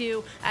get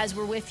to as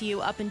we're with you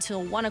up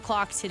until 1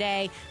 o'clock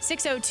today.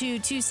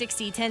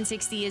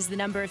 602-260-1060 is the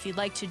number if you'd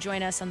like to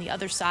join us on the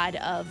other side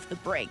of the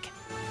break.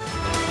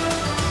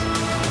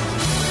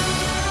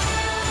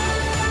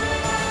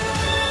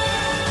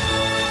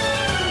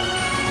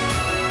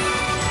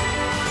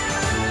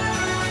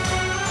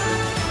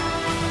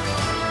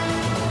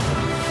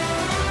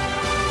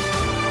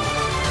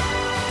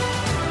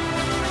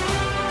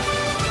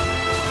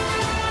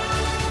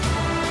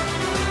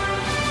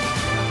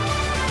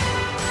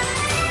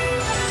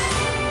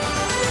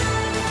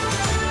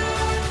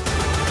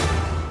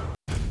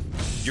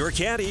 Your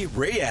caddy,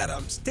 Ray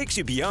Adams, takes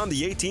you beyond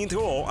the 18th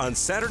hole on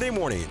Saturday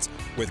mornings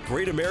with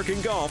Great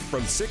American Golf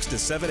from 6 to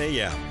 7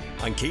 a.m.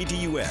 on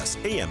KDUS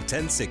AM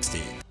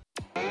 1060.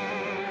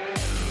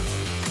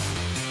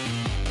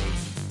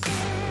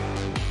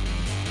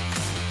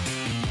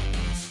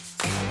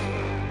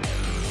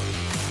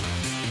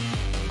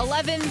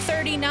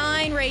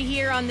 11:39 right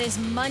here on this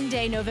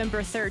Monday,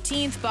 November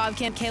 13th. Bob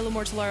Kemp, Kayla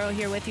Mortellaro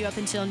here with you up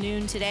until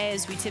noon today,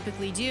 as we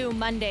typically do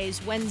Mondays,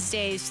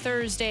 Wednesdays,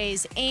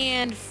 Thursdays,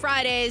 and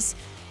Fridays.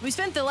 We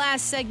spent the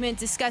last segment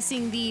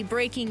discussing the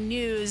breaking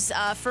news,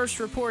 first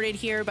reported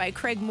here by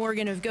Craig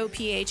Morgan of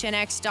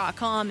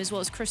GoPHNX.com, as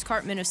well as Chris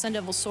Cartman of Sun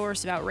Devil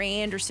Source, about Ray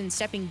Anderson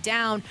stepping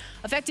down,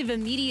 effective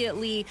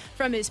immediately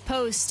from his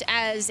post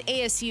as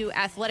ASU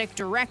athletic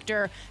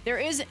director. There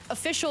is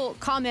official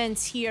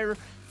comments here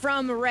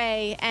from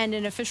Ray and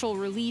an official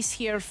release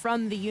here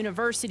from the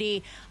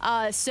university.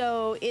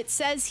 So it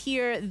says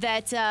here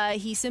that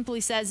he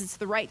simply says it's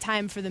the right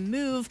time for the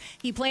move.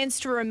 He plans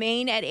to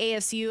remain at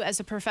ASU as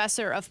a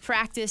professor of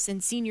practice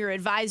and senior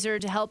advisor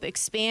to help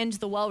expand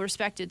the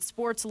well-respected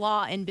sports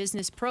law and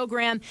business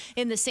program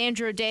in the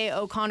Sandra Day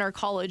O'Connor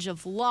College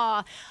of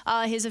Law.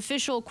 His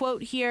official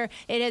quote here: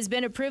 "It has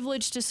been a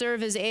privilege to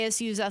serve as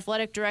ASU's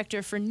athletic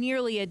director for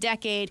nearly a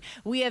decade.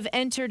 We have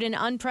entered an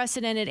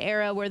unprecedented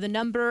era where the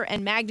number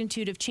and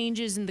magnitude of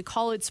changes in the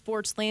college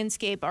sports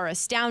landscape are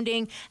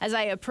astounding. As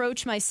I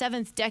approach my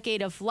 7th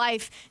decade of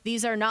life,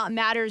 these are not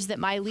matters that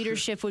my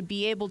leadership would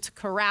be able to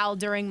corral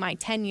during my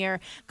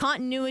tenure.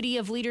 Continuity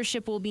of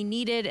leadership will be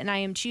needed, and I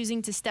am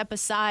choosing to step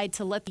aside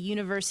to let the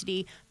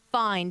university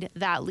find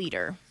that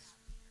leader."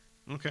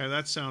 Okay,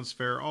 that sounds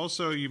fair.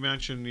 Also, you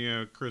mentioned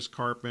Chris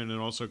Cartman and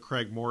also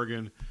Craig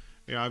Morgan.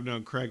 Yeah, I've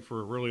known Craig for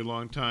a really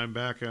long time,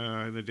 back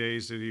in the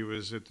days that he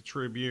was at the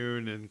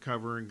Tribune and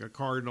covering the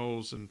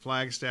Cardinals and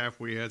Flagstaff.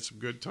 We had some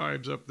good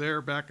times up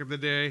there back in the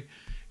day.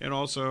 And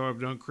also, I've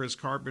known Chris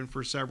Cartman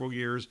for several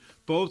years.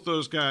 Both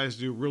those guys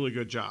do really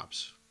good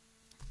jobs.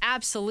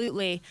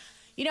 Absolutely.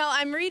 Maybe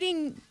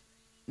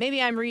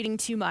I'm reading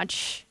too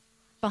much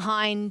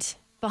behind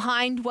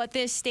what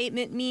this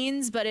statement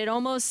means, but it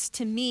almost,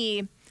 to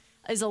me,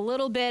 is a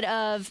little bit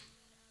of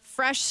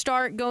fresh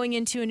start going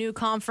into a new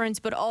conference,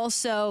 but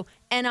also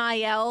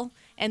NIL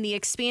and the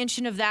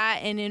expansion of that.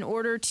 And in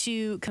order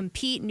to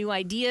compete, new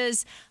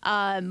ideas,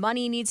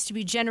 money needs to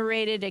be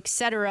generated,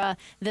 etc.,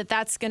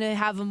 that's going to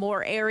have a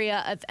more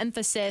area of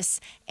emphasis.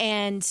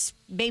 And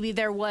maybe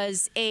there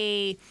was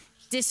a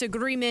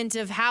disagreement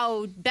of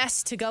how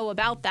best to go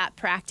about that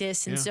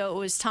practice. And so it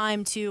was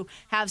time to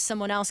have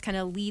someone else kind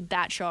of lead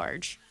that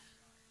charge.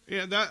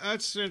 Yeah,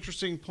 that's an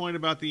interesting point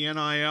about the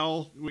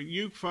NIL.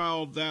 You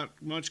filed that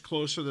much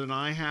closer than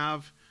I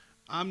have.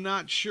 I'm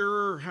not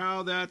sure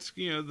how that's,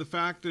 the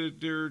fact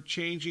that they're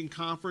changing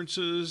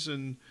conferences,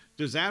 and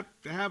does that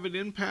have an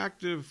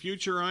impact of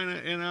future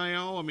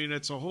NIL? I mean,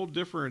 it's a whole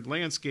different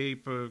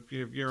landscape.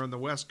 If you're on the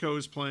West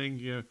Coast playing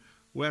I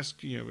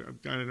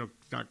don't know,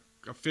 not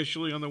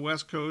officially on the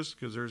West Coast,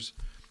 because there's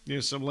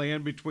some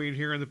land between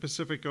here and the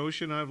Pacific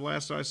Ocean,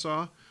 last I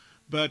saw.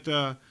 But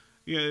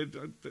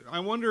I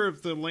wonder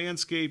if the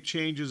landscape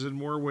changes in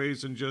more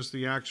ways than just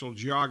the actual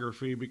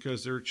geography,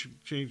 because they're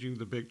changing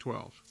the Big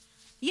 12.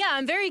 Yeah,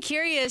 I'm very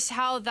curious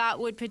how that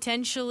would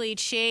potentially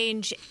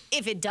change,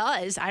 if it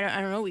does. I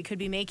don't know. We could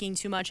be making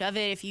too much of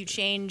it if you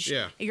change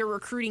your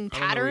recruiting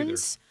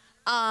patterns.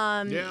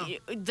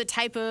 The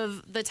type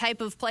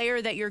of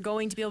player that you're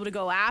going to be able to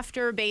go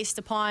after, based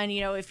upon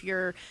if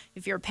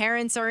your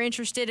parents are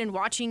interested in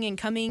watching and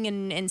coming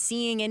and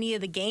seeing any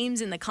of the games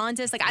in the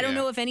contest. I don't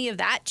know if any of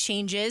that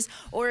changes,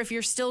 or if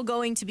you're still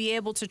going to be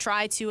able to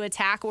try to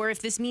attack, or if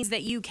this means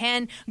that you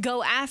can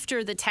go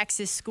after the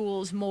Texas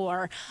schools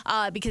more,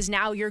 because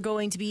now you're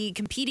going to be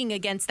competing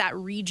against that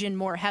region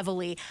more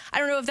heavily. I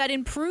don't know if that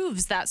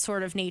improves that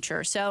sort of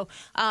nature. So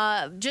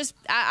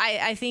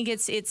I think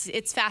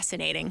it's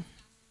fascinating.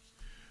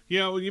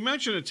 You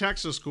mentioned the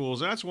Texas schools.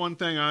 That's one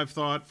thing I've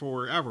thought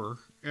forever,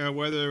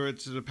 whether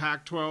it's the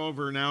Pac-12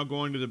 or now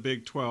going to the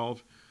Big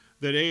 12,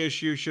 that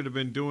ASU should have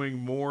been doing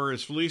more,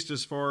 at least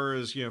as far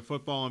as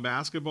football and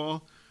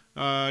basketball.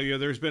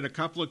 There's been a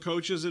couple of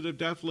coaches that have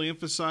definitely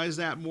emphasized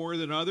that more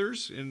than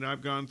others, and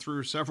I've gone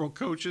through several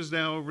coaches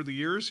now over the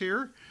years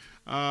here.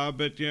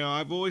 But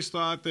I've always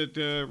thought that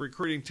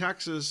recruiting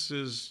Texas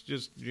is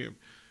just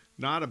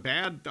not a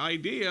bad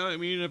idea. I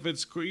mean, if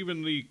it's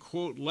even the,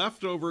 quote,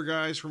 leftover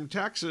guys from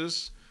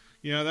Texas,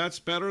 that's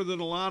better than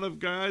a lot of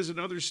guys in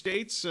other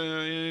states.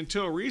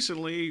 Until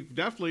recently,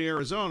 definitely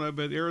Arizona,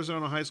 but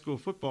Arizona high school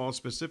football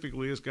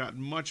specifically has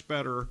gotten much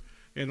better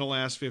in the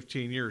last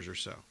 15 years or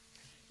so.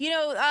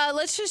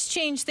 Let's just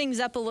change things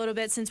up a little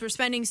bit, since we're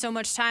spending so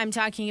much time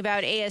talking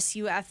about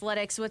ASU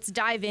athletics. Let's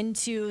dive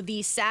into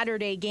the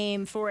Saturday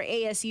game for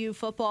ASU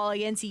football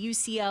against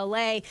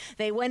UCLA.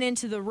 They went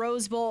into the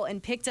Rose Bowl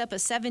and picked up a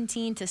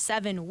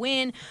 17-7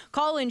 win.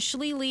 Colin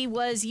Schleely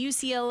was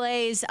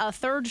UCLA's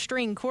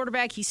third-string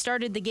quarterback. He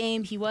started the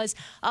game. He was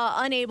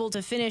unable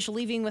to finish,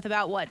 leaving with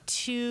about,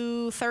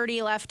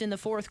 2:30 left in the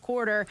fourth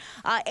quarter.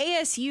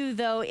 ASU,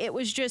 though, it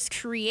was just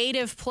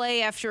creative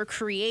play after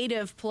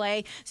creative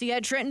play. So you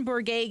had Trenton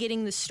Bourguet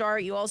getting the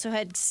start. You also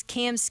had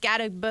Cam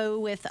Scatterbo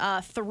with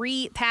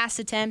 3 pass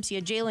attempts. You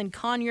had Jalen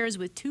Conyers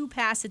with 2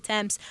 pass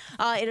attempts.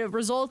 It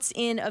results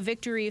in a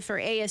victory for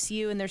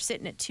ASU, and they're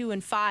sitting at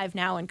 2-5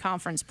 now in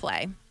conference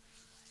play.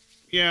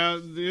 Yeah,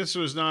 this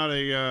was not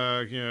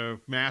a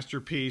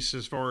masterpiece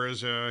as far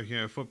as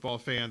football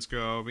fans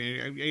go. I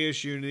mean,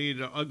 ASU needed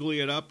to ugly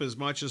it up as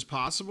much as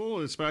possible,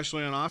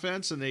 especially on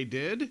offense, and they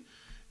did.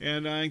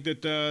 And I think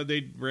that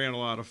they ran a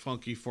lot of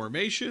funky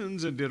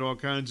formations and did all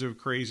kinds of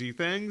crazy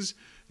things.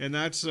 And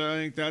I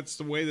think that's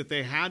the way that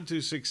they had to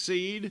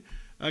succeed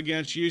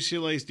against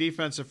UCLA's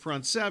defensive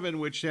front seven,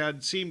 which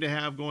had seemed to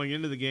have going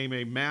into the game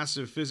a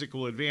massive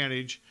physical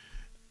advantage.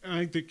 I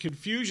think the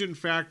confusion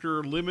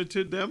factor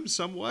limited them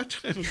somewhat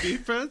in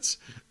defense,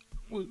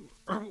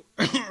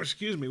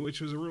 excuse me,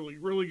 which was a really,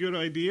 really good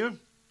idea.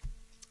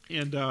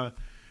 And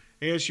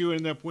ASU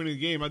ended up winning the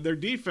game. Their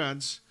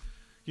defense,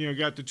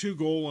 got the 2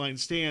 goal line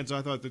stands.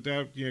 I thought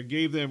that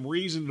gave them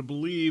reason to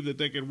believe that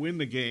they could win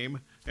the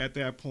game at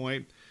that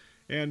point.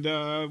 And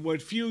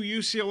what few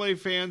UCLA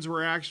fans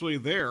were actually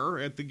there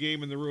at the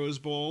game in the Rose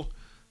Bowl,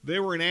 they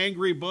were an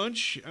angry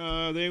bunch.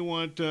 They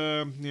want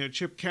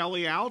Chip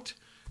Kelly out.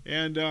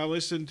 And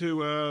listen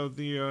to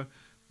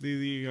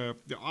the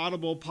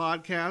Audible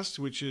podcast,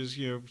 which is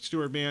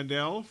Stuart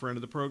Mandel, friend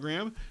of the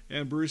program,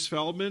 and Bruce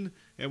Feldman.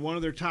 And one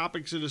of their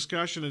topics of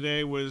discussion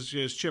today was,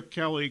 is Chip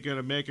Kelly going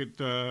to make it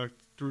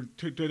through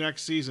to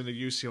next season as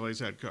UCLA's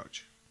head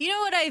coach? You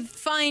know what I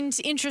find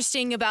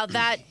interesting about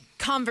that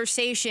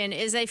conversation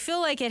is I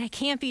feel like it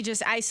can't be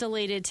just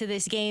isolated to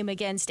this game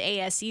against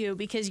ASU,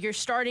 because you're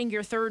starting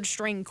your third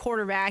string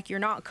quarterback. You're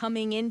not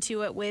coming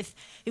into it with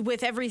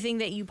everything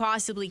that you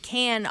possibly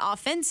can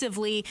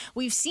offensively.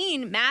 We've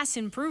seen mass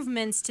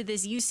improvements to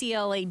this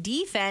UCLA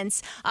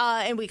defense,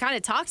 and we kind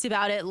of talked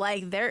about it.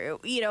 Like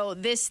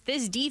this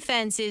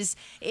defense is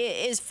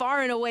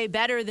far and away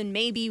better than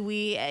maybe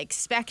we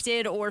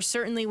expected, or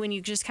certainly when you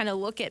just kind of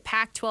look at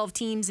Pac-12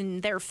 teams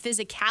and their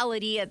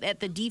physicality at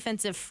the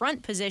defensive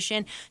front position.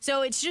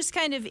 So it's just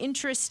kind of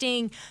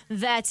interesting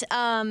that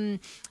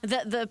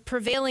the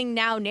prevailing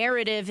now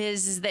narrative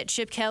is that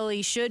Chip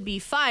Kelly should be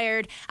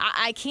fired.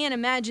 I can't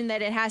imagine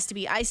that it has to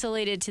be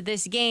isolated to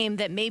this game,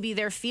 that maybe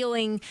they're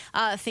feeling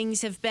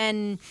things have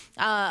been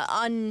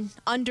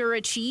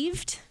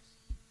underachieved.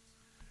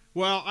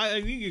 Well, I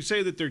think you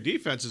say that their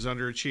defense is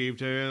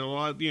underachieved. A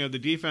lot, the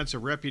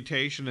defensive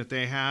reputation that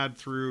they had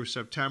through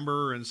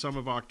September and some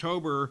of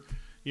October,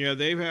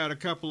 they've had a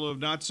couple of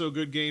not so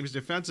good games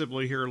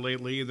defensively here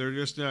lately. They're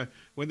just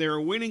when they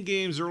were winning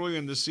games earlier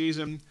in the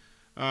season,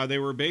 they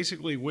were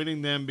basically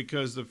winning them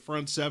because the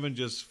front seven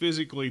just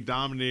physically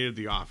dominated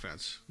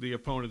the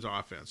opponent's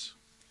offense.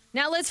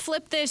 Now let's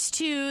flip this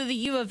to the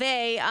U of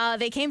A.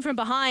 They came from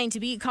behind to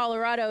beat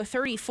Colorado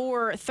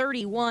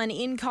 34-31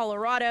 in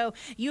Colorado.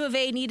 U of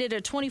A needed a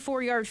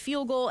 24-yard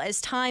field goal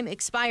as time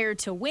expired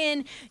to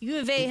win. U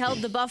of A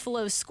held the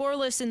Buffaloes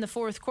scoreless in the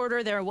fourth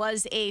quarter. There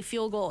was a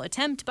field goal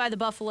attempt by the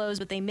Buffaloes,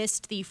 but they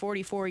missed the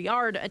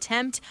 44-yard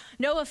attempt.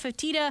 Noah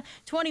Fatita,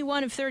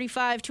 21 of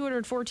 35,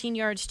 214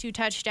 yards, 2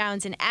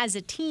 touchdowns, and as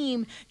a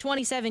team,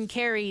 27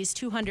 carries,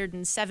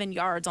 207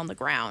 yards on the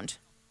ground.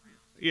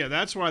 Yeah,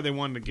 that's why they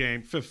won the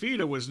game.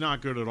 Fafita was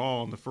not good at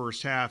all in the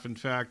first half. In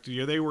fact,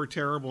 they were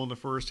terrible in the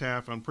first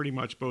half on pretty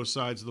much both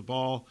sides of the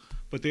ball,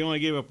 but they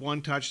only gave up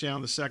 1 touchdown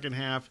in the second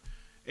half.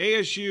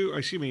 The U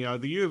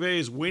of A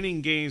is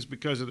winning games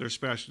because of their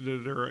special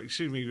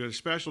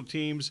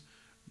teams.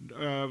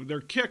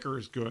 Their kicker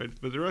is good,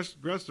 but the rest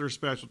of their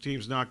special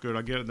teams not good.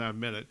 I'll get it in a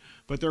minute.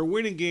 But they're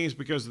winning games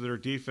because of their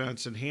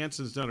defense, and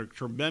Hanson's done a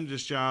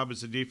tremendous job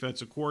as a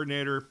defensive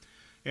coordinator.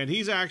 And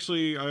he's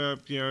actually,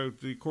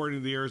 according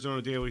to the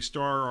Arizona Daily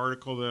Star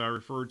article that I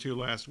referred to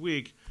last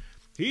week,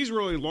 he's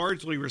really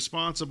largely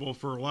responsible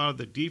for a lot of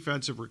the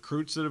defensive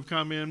recruits that have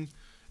come in.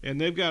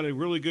 And they've got a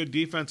really good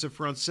defensive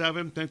front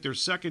seven. I think their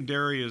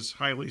secondary is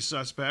highly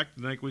suspect.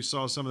 I think we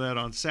saw some of that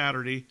on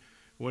Saturday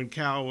when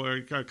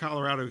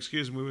Colorado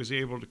was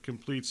able to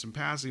complete some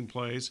passing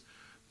plays.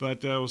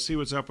 But we'll see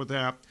what's up with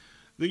that.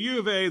 The U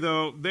of A,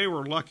 though, they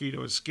were lucky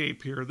to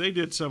escape here. They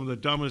did some of the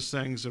dumbest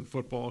things in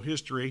football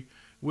history,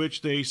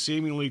 which they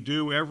seemingly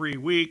do every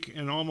week,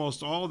 and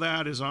almost all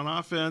that is on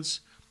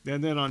offense.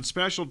 And then on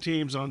special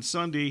teams on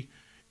Sunday,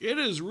 it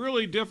is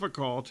really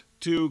difficult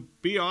to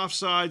be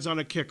offsides on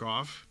a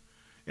kickoff,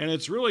 and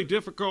it's really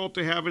difficult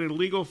to have an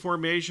illegal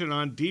formation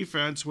on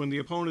defense when the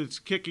opponent's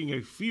kicking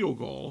a field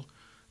goal.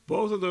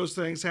 Both of those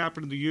things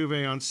happened to the U of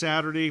A on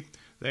Saturday.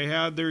 They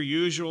had their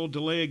usual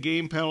delay of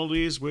game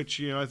penalties,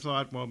 which I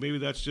thought, well, maybe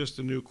that's just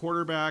a new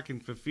quarterback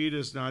and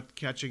Fafita's not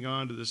catching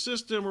on to the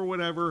system or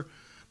whatever.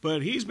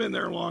 But he's been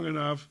there long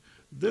enough.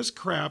 This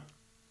crap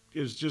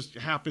just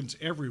happens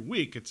every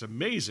week. It's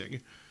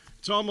amazing.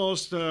 It's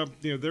almost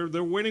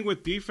they're winning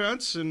with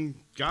defense, and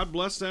God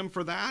bless them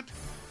for that.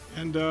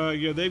 And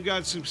they've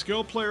got some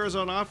skilled players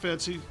on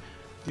offense. I'm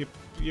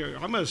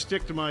going to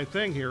stick to my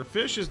thing here.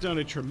 Fish has done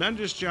a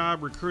tremendous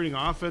job recruiting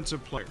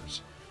offensive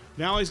players.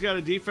 Now he's got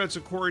a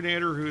defensive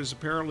coordinator who's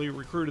apparently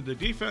recruited the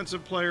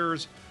defensive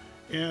players.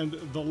 And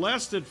the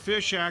less that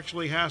Fish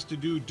actually has to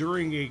do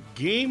during a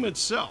game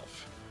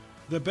itself,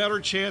 the better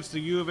chance the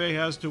U of A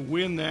has to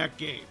win that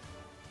game.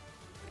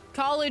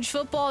 College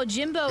football,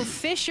 Jimbo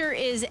Fisher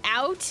is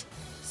out.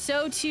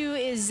 So too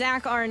is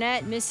Zach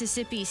Arnett,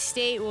 Mississippi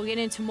State. We'll get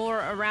into more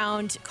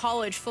around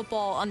college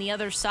football on the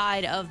other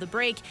side of the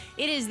break.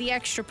 It is the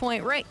Extra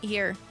Point right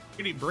here.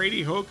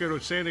 Brady Hoke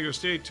at San Diego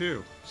State,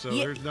 too. So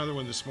there's another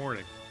one this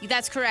morning.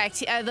 That's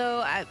correct.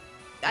 Though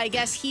I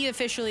guess he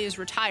officially is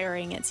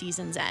retiring at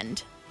season's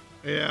end.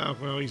 Yeah,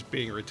 well, he's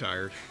being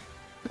retired.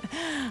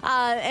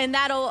 And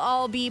that'll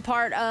all be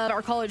part of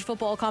our college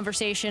football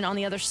conversation on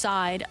the other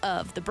side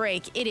of the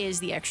break. It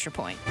is the Extra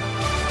Point.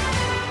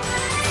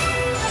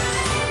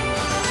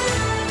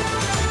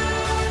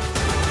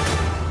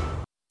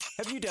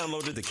 Have you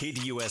downloaded the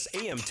KDUS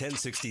AM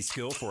 1060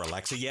 skill for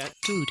Alexa yet?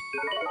 Food.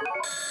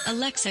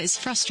 Alexa is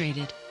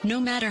frustrated. No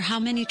matter how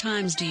many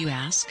times do you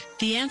ask,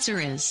 the answer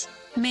is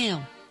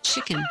mail,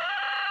 chicken.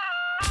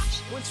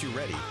 Once you're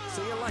ready,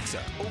 say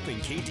Alexa, open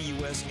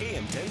KDUS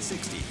AM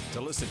 1060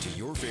 to listen to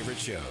your favorite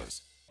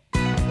shows.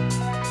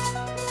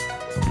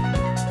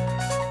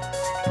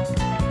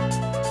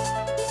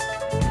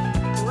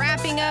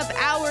 Wrapping up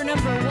hour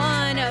number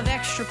 1 of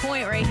Extra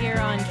Point right here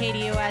on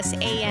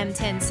KDUS AM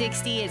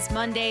 1060. It's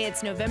Monday.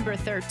 It's November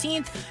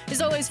 13th.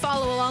 As always,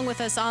 follow along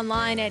with us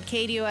online at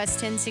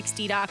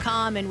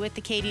KDUS1060.com and with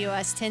the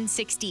KDUS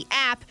 1060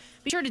 app.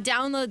 Be sure to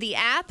download the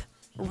app.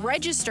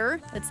 Register,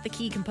 that's the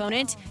key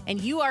component,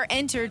 and you are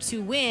entered to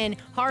win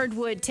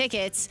hardwood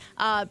tickets.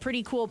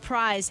 Pretty cool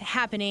prize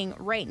happening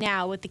right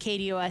now with the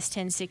KDUS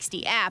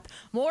 1060 app.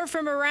 More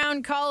from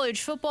around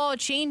college football.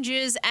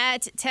 Changes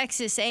at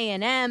Texas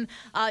A&M.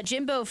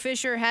 Jimbo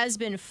Fisher has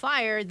been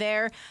fired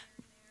there.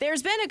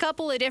 There's been a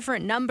couple of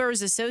different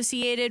numbers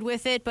associated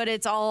with it, but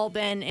it's all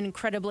been an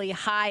incredibly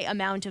high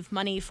amount of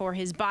money for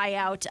his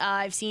buyout.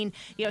 I've seen,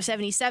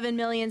 $77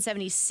 million,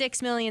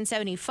 $76 million,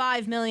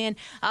 $75 million,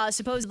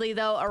 supposedly,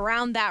 though,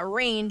 around that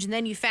range. And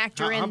then you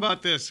factor in... How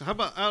about this? How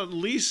about at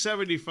least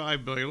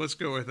 $75 million? Let's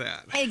go with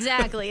that.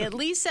 Exactly. At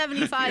least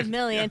 $75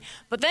 million. Yeah.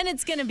 But then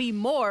it's going to be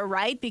more,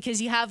 right? Because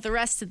you have the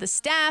rest of the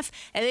staff,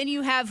 and then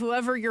you have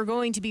whoever you're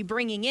going to be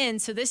bringing in.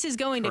 So this is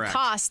going to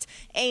cost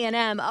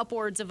A&M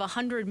upwards of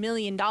 $100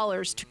 million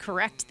to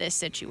correct this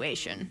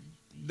situation.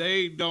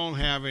 They don't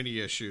have any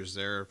issues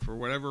there. For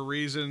whatever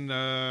reason,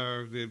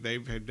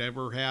 they've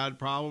never had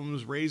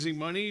problems raising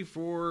money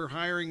for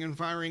hiring and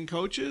firing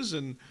coaches.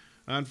 And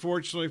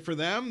unfortunately for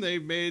them,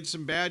 they've made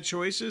some bad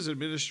choices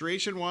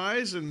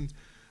administration-wise. And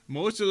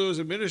most of those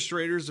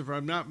administrators, if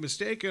I'm not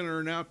mistaken,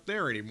 are not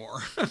there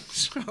anymore.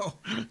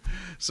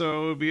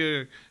 so it'll be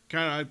a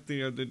kind of,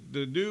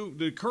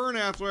 the current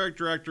athletic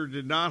director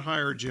did not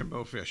hire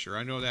Jimbo Fisher.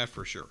 I know that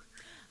for sure.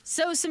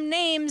 So some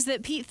names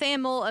that Pete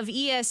Thamel of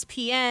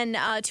ESPN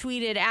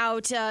tweeted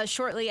out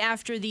shortly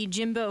after the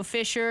Jimbo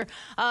Fisher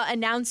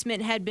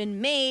announcement had been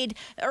made.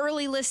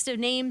 Early list of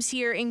names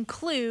here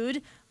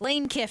include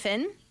Lane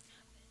Kiffin,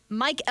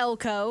 Mike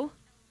Elko,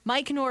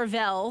 Mike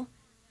Norvell,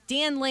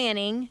 Dan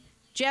Lanning,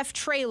 Jeff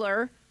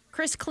Traylor,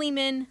 Chris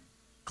Kleeman,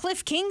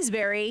 Cliff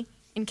Kingsbury,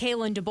 and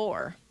Kalen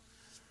DeBoer.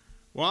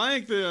 Well, I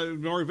think the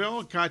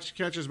Norvell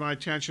catches my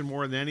attention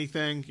more than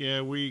anything.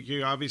 Yeah,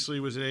 he obviously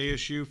was at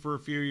ASU for a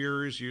few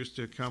years, used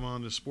to come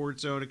on the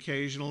Sports Zone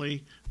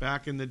occasionally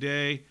back in the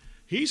day.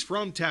 He's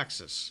from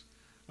Texas.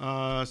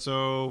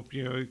 So,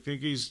 I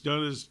think he's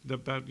done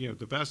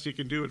the best he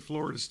can do at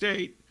Florida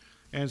State.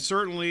 And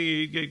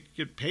certainly he'd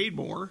get paid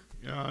more.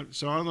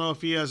 So I don't know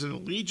if he has an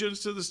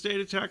allegiance to the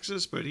state of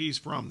Texas, but he's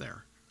from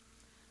there.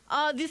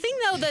 The thing,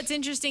 though, that's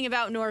interesting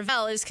about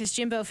Norvell is because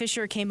Jimbo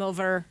Fisher came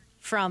over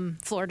from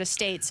Florida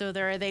State, so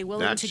are they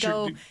willing to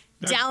go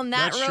down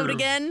that road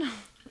again?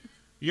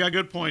 Yeah,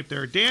 good point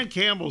there. Dan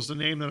Campbell's the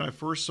name that I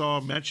first saw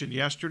mentioned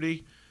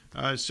yesterday.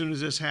 As soon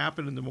as this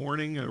happened in the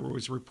morning, it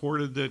was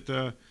reported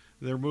that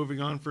they're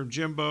moving on from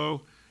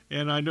Jimbo.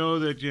 And I know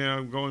that,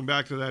 going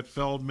back to that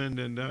Feldman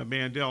and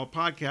Mandel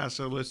podcast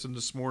I listened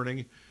this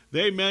morning,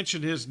 they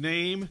mentioned his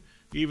name,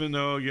 even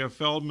though you have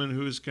Feldman,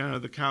 who's kind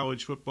of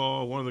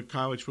one of the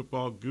college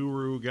football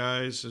guru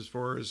guys as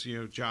far as,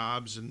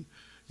 jobs and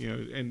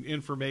and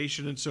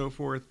information and so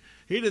forth.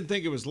 He didn't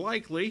think it was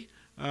likely,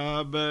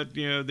 but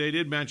they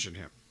did mention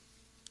him.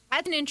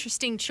 That's an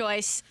interesting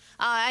choice.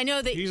 I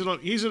know that he's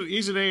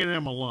an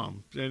A&M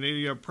alum, and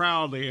a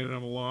proud A&M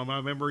alum. I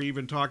remember he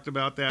even talked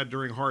about that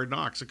during Hard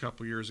Knocks a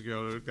couple years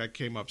ago. That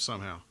came up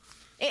somehow.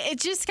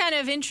 It's just kind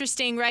of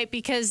interesting, right?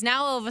 Because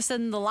now all of a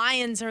sudden the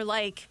Lions are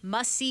like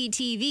must-see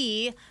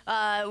TV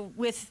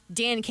with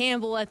Dan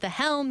Campbell at the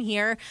helm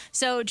here.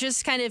 So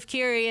just kind of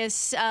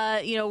curious,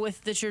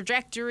 with the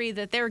trajectory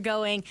that they're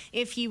going,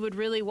 if he would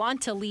really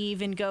want to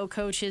leave and go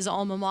coach his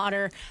alma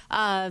mater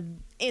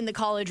in the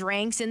college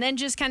ranks, and then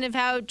just kind of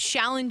how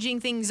challenging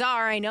things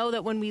are. I know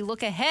that when we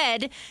look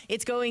ahead,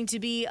 it's going to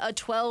be a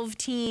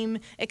 12-team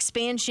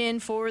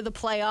expansion for the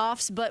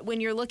playoffs, but when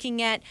you're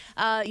looking at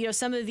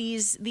some of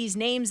these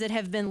names that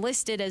have been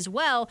listed as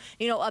well,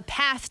 a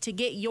path to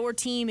get your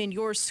team and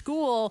your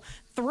school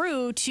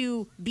through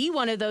to be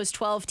one of those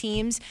 12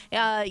 teams,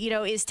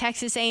 is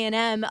Texas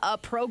A&M a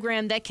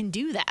program that can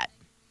do that?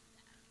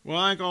 Well,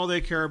 I think all they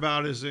care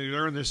about is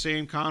they're in the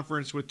same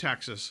conference with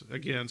Texas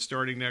again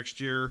starting next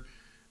year.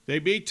 They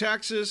beat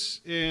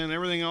Texas, and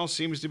everything else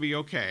seems to be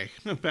okay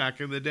back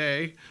in the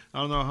day.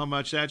 I don't know how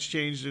much that's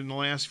changed in the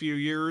last few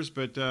years,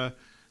 but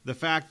the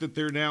fact that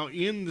they're now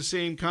in the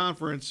same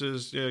conference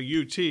as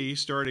UT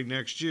starting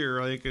next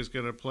year, I think is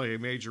going to play a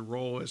major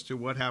role as to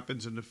what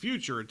happens in the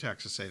future at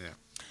Texas A&M.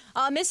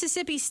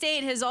 Mississippi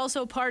State has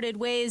also parted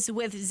ways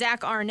with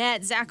Zach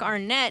Arnett. Zach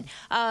Arnett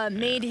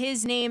made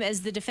his name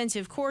as the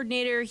defensive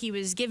coordinator. He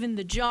was given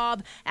the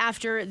job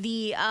after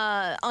the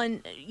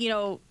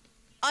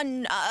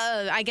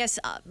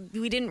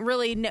we didn't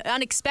really know,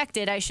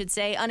 unexpected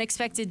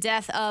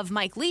death of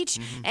Mike Leach,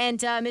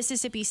 and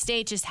Mississippi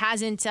State just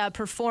hasn't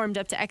performed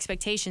up to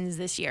expectations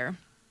this year.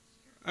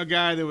 A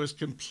guy that was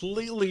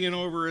completely in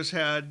over his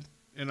head,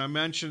 and I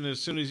mentioned as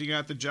soon as he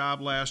got the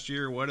job last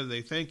year, what are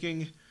they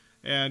thinking?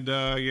 And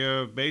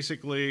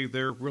basically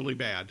they're really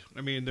bad.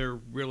 I mean,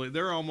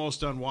 they're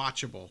almost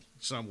unwatchable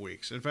some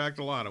weeks. In fact,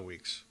 a lot of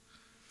weeks.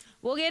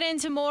 We'll get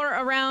into more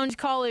around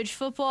college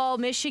football.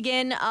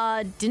 Michigan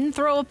didn't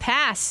throw a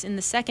pass in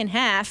the second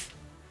half,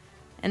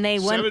 and they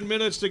went 7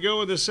 minutes to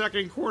go in the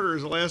second quarter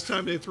is the last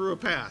time they threw a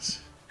pass.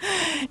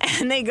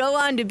 And they go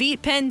on to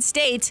beat Penn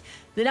State.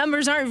 The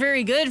numbers aren't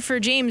very good for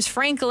James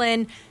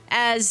Franklin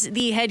as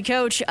the head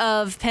coach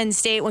of Penn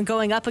State when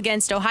going up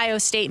against Ohio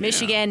State,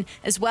 Michigan,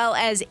 as well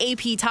as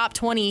AP top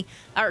 20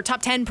 or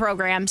top 10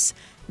 programs.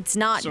 It's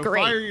not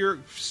great. Fire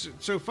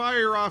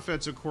your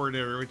offensive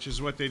coordinator, which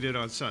is what they did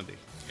on Sunday.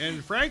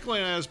 And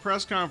Franklin has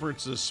press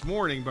conference this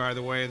morning, by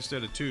the way,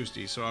 instead of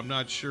Tuesday. So I'm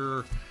not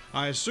sure.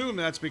 I assume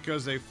that's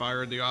because they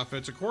fired the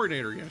offensive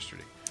coordinator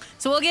yesterday.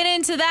 So we'll get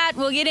into that.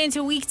 We'll get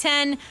into Week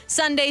 10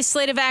 Sunday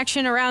slate of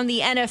action around the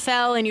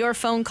NFL and your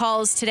phone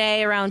calls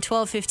today around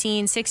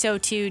 12:15,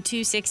 602,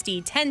 260,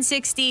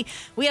 1060.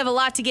 We have a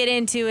lot to get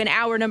into in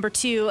hour number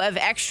 2 of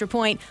Extra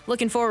Point.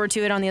 Looking forward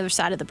to it on the other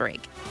side of the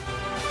break.